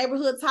 I got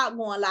Neighborhood Talk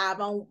going live.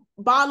 On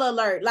Ball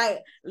Alert.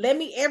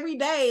 Every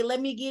day,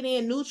 let me get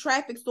in new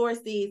traffic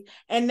sources.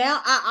 And now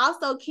I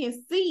also can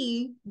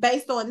see,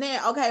 based on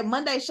that, okay,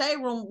 Monday Shade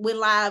Room went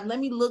live. Let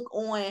me look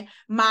on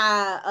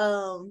my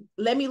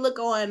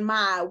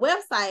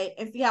website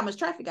and see how much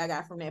traffic I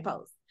got from that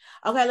post.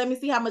 Okay, let me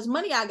see how much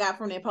money I got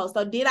from that post.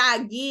 So did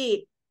I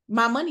get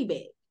my money back?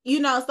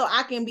 So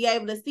I can be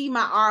able to see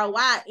my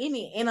ROI in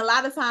it. And a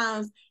lot of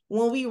times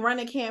when we run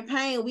a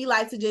campaign, we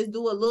like to just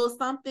do a little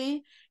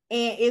something.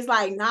 And it's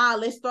like, nah,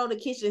 let's throw the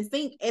kitchen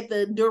sink at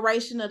the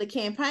duration of the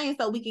campaign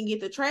so we can get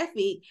the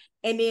traffic,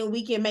 and then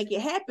we can make it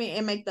happen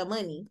and make the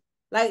money.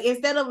 Like,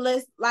 instead of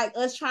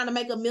us trying to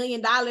make $1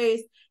 million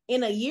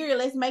in a year,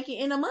 let's make it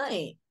in a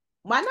month.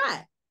 Why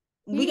not?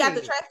 We got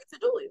the traffic to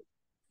do it.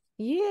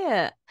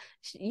 Yeah.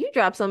 You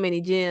drop so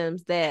many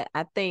gems that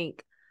I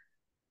think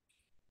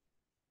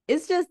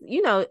it's just,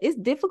 it's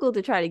difficult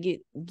to try to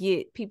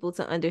get people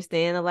to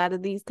understand a lot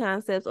of these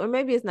concepts, or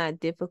maybe it's not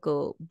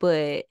difficult,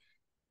 but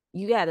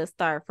you got to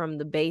start from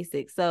the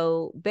basics.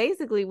 So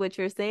basically what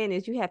you're saying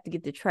is you have to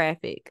get the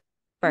traffic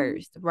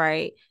first,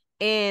 right?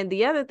 And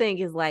the other thing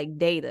is like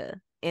data.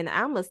 And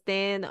I'm going to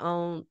stand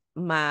on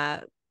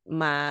my,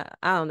 I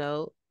don't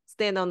know,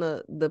 stand on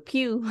the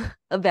pew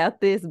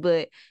about this,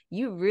 but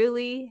you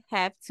really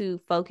have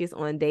to focus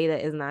on data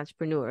as an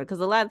entrepreneur, because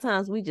a lot of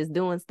times we just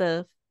doing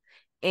stuff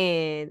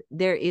and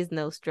there is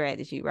no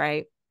strategy,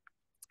 right?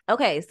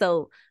 Okay,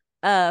 so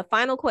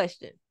final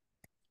question.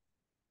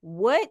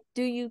 What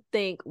do you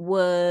think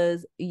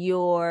was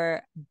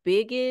your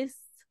biggest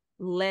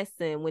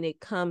lesson when it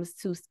comes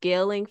to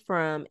scaling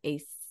from a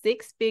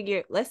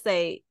 6-figure, let's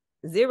say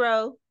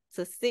 0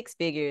 to 6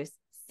 figures,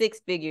 6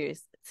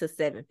 figures to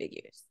 7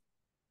 figures?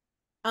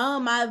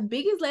 My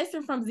biggest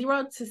lesson from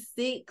 0 to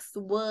 6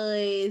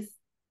 was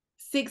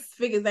 6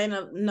 figures ain't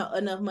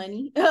enough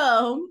money.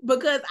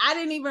 Because I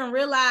didn't even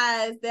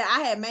realize that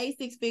I had made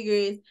 6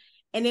 figures.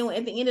 And then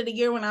at the end of the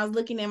year, when I was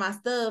looking at my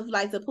stuff,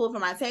 to pull for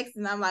my taxes,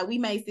 and I'm like, we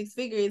made 6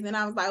 figures. And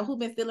I was like, who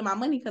been stealing my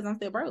money? Because I'm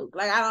still broke.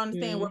 I don't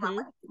understand where my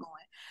money is going.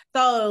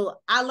 So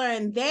I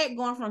learned that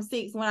going from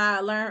 6. When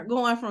I learned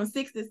going from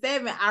 6 to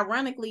 7,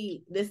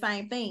 ironically, the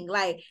same thing.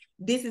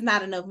 This is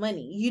not enough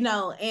money,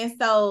 And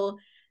so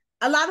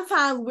a lot of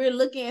times we're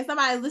looking at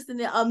somebody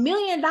listening, $1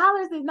 million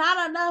is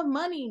not enough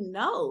money.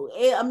 No,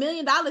 $1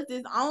 million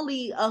is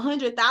only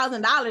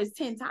 $100,000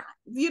 10 times,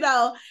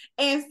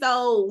 And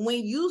so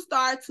when you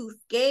start to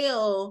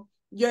scale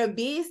your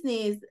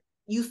business,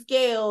 you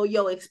scale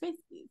your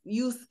expenses,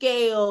 you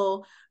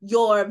scale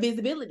your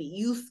visibility,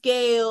 you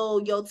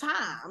scale your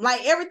time.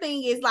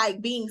 Everything is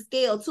being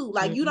scaled too.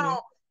 You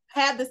don't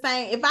have the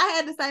same. If I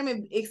had the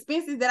same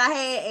expenses that I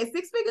had at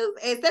 6 figures,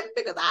 at 7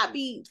 figures, I'd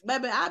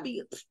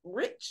be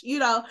rich,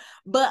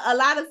 But a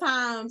lot of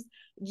times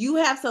you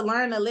have to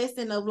learn a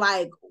lesson of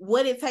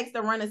what it takes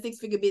to run a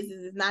 6-figure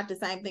business is not the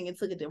same thing it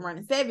took it to run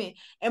a 7.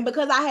 And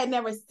because I had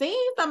never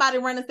seen somebody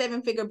run a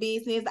 7-figure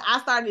business, I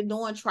started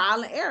doing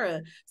trial and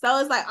error. So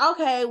it's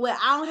okay, well,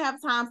 I don't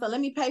have time, so let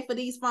me pay for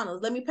these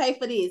funnels. Let me pay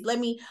for this.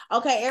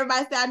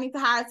 Everybody said I need to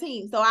hire a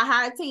team. So I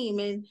hired a team,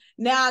 and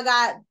now I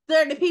got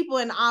 30 people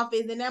in the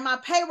office, and then my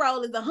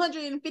payroll is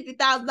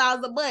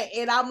 $150,000 a month.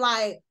 And I'm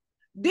like,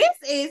 this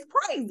is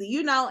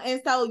crazy,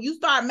 And so you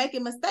start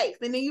making mistakes,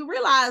 and then you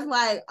realize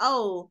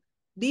oh,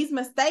 these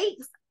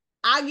mistakes,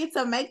 I get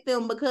to make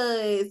them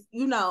because,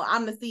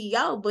 I'm the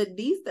CEO, but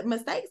these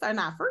mistakes are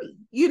not free,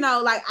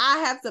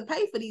 I have to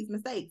pay for these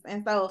mistakes.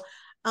 And so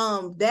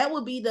that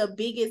would be the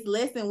biggest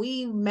lesson.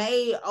 We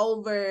made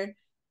over,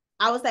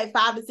 I would say,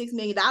 $5 to $6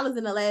 million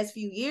in the last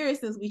few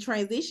years since we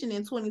transitioned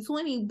in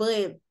 2020,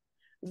 but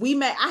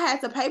I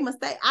had to pay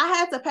mistake. I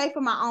had to pay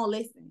for my own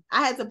lesson.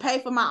 I had to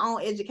pay for my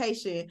own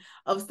education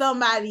of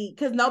somebody,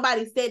 because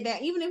nobody said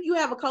that. Even if you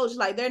have a coach,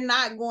 they're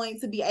not going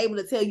to be able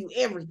to tell you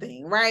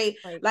everything, right?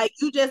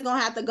 You just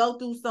gonna have to go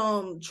through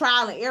some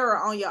trial and error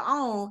on your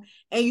own,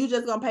 and you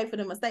just gonna pay for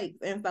the mistakes.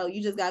 And so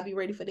you just gotta be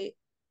ready for that.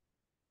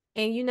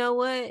 And you know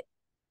what?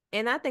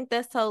 And I think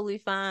that's totally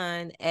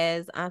fine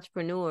as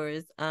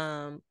entrepreneurs.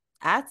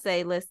 I'd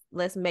say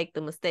let's make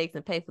the mistakes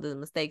and pay for the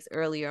mistakes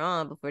earlier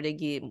on before they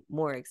get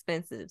more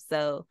expensive.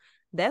 So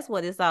that's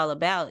what it's all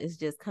about. It's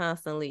just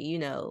constantly,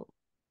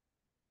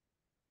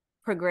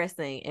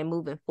 progressing and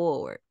moving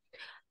forward.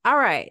 All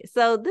right.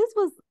 So this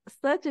was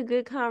such a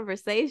good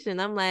conversation.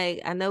 I'm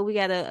like, I know we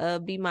got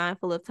to be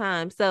mindful of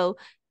time. So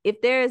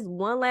if there's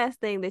one last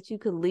thing that you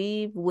could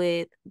leave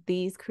with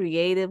these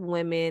creative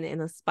women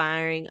and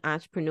aspiring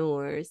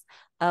entrepreneurs,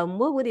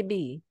 what would it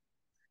be?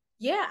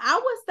 Yeah,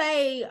 I would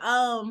say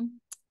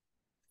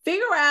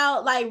figure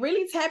out, like,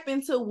 really tap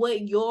into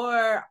what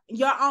your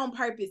own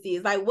purpose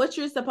is, like what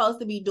you're supposed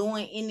to be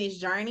doing in this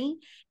journey,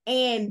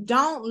 and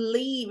don't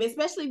leave,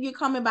 especially if you're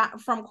coming back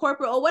from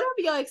corporate or whatever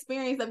your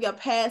experience of your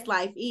past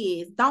life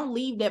is. Don't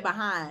leave that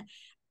behind.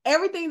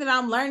 Everything that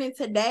I'm learning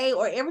today,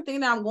 or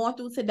everything that I'm going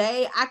through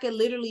today, I can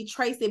literally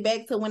trace it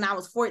back to when I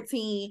was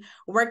 14,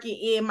 working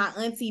in my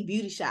auntie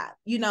beauty shop,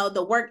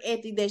 the work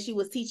ethic that she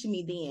was teaching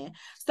me then.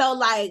 So,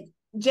 like,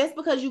 just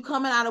because you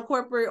coming out of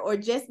corporate, or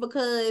just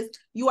because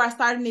you are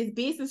starting this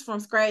business from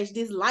scratch,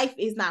 this life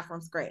is not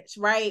from scratch,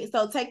 right?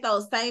 So take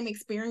those same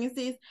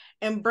experiences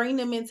and bring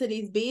them into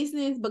this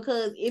business,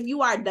 because if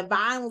you are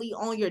divinely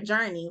on your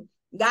journey,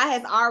 God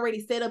has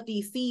already set up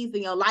these seeds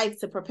in your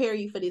life to prepare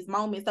you for this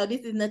moment. So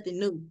this is nothing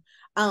new.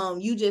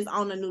 You just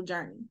on a new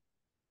journey.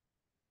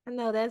 I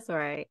know that's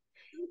right.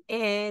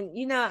 And,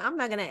 I'm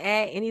not going to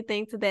add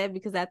anything to that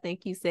because I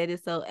think you said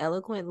it so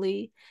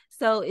eloquently.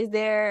 So is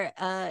there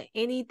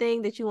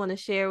anything that you want to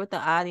share with the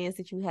audience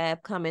that you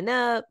have coming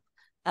up?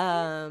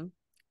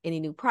 Any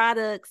new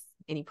products,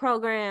 any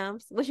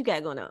programs? What you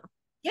got going on?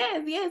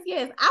 Yes.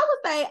 I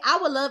would say I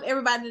would love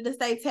everybody to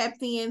stay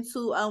tapped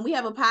into. We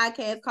have a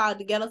podcast called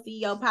the Ghetto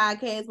CEO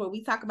Podcast, where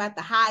we talk about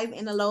the highs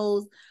and the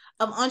lows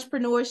of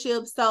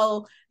entrepreneurship.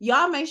 So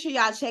y'all make sure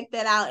y'all check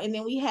that out. And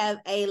then we have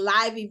a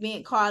live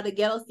event called the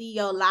Ghetto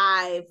CEO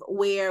Live,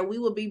 where we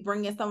will be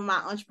bringing some of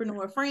my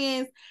entrepreneur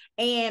friends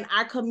and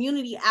our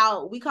community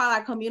out. We call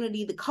our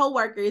community the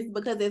coworkers,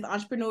 because as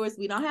entrepreneurs,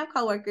 we don't have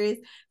coworkers.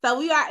 So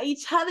we are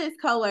each other's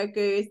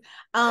coworkers.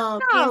 No,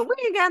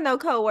 we ain't got no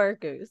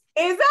coworkers.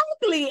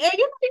 Exactly. And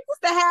we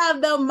used to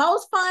have the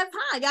most fun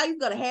time. Y'all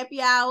used to go to happy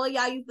hour.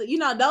 Y'all used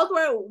to, those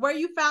were where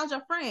you found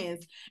your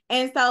friends.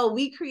 And so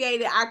we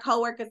created our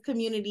coworkers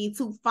community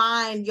to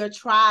find your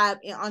tribe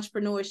in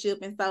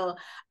entrepreneurship. And so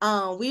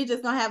we're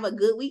just gonna have a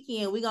good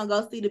weekend. We're gonna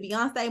go see the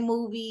Beyonce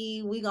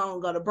movie. We're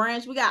gonna go to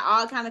brunch. We got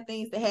all kind of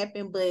things to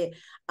happen, but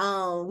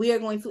we are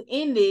going to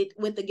end it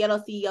with the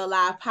Ghetto CEO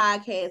Live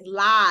podcast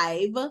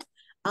live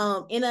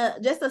in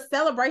just a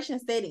celebration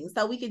setting,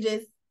 so we could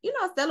just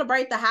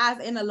celebrate the highs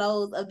and the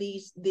lows of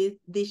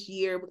this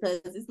year, because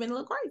it's been a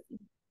little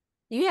crazy.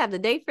 You have the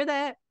date for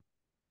that?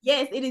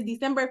 Yes, it is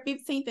December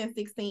 15th and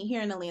 16th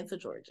here in Atlanta,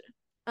 Georgia.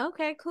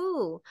 Okay,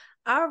 cool.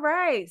 All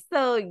right.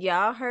 So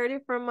y'all heard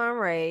it from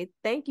Monrae.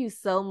 Thank you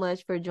so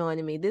much for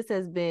joining me. This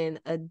has been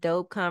a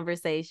dope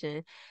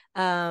conversation.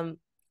 I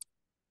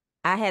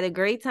had a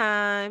great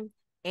time,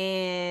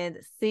 and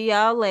see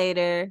y'all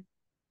later.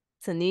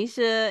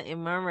 Taniesha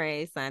and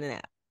Monrae signing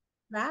out.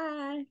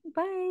 Bye.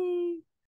 Bye.